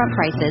compare upfront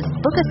prices,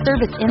 book a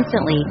service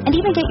instantly, and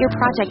even get your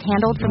project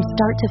handled from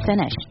start to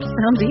finish.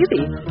 Sounds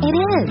easy. It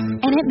is,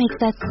 and it makes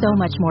us so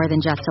much more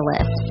than just a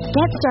list.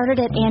 Get started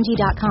at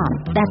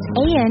Angie.com. That's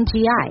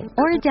ANGI,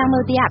 or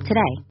download the app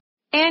today.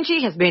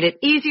 Angie has made it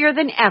easier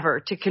than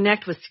ever to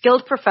connect with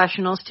skilled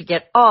professionals to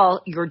get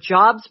all your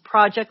jobs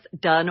projects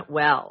done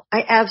well.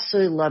 I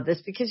absolutely love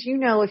this because,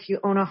 if you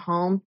own a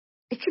home,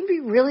 it can be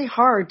really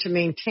hard to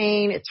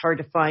maintain. It's hard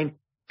to find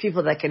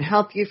people that can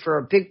help you for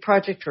a big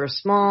project or a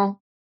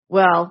small.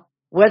 Well,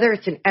 whether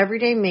it's in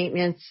everyday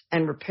maintenance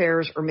and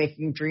repairs or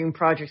making dream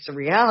projects a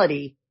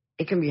reality,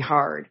 it can be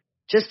hard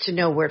just to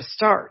know where to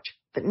start.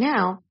 But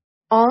now,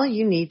 all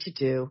you need to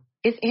do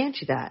is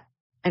Angie that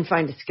and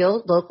find a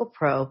skilled local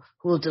pro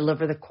who will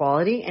deliver the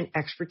quality and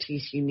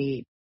expertise you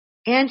need.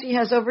 Angie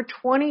has over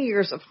 20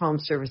 years of home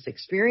service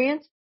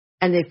experience,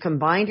 and they've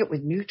combined it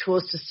with new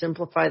tools to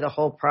simplify the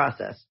whole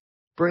process.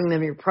 Bring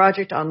them your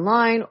project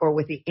online or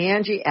with the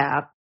Angie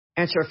app,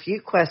 answer a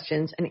few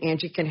questions, and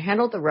Angie can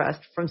handle the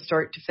rest from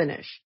start to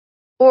finish.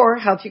 Or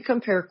help you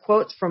compare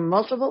quotes from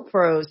multiple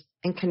pros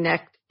and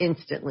connect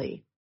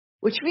instantly,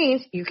 which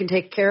means you can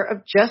take care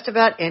of just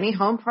about any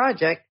home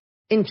project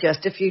in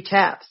just a few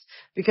taps.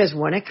 Because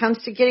when it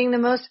comes to getting the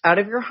most out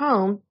of your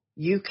home,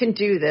 you can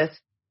do this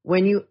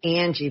when you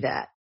Angie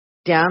that.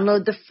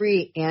 Download the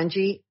free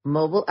Angie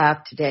mobile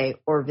app today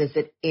or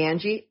visit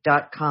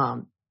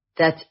Angie.com.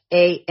 That's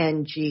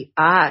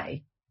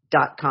ANGI.com.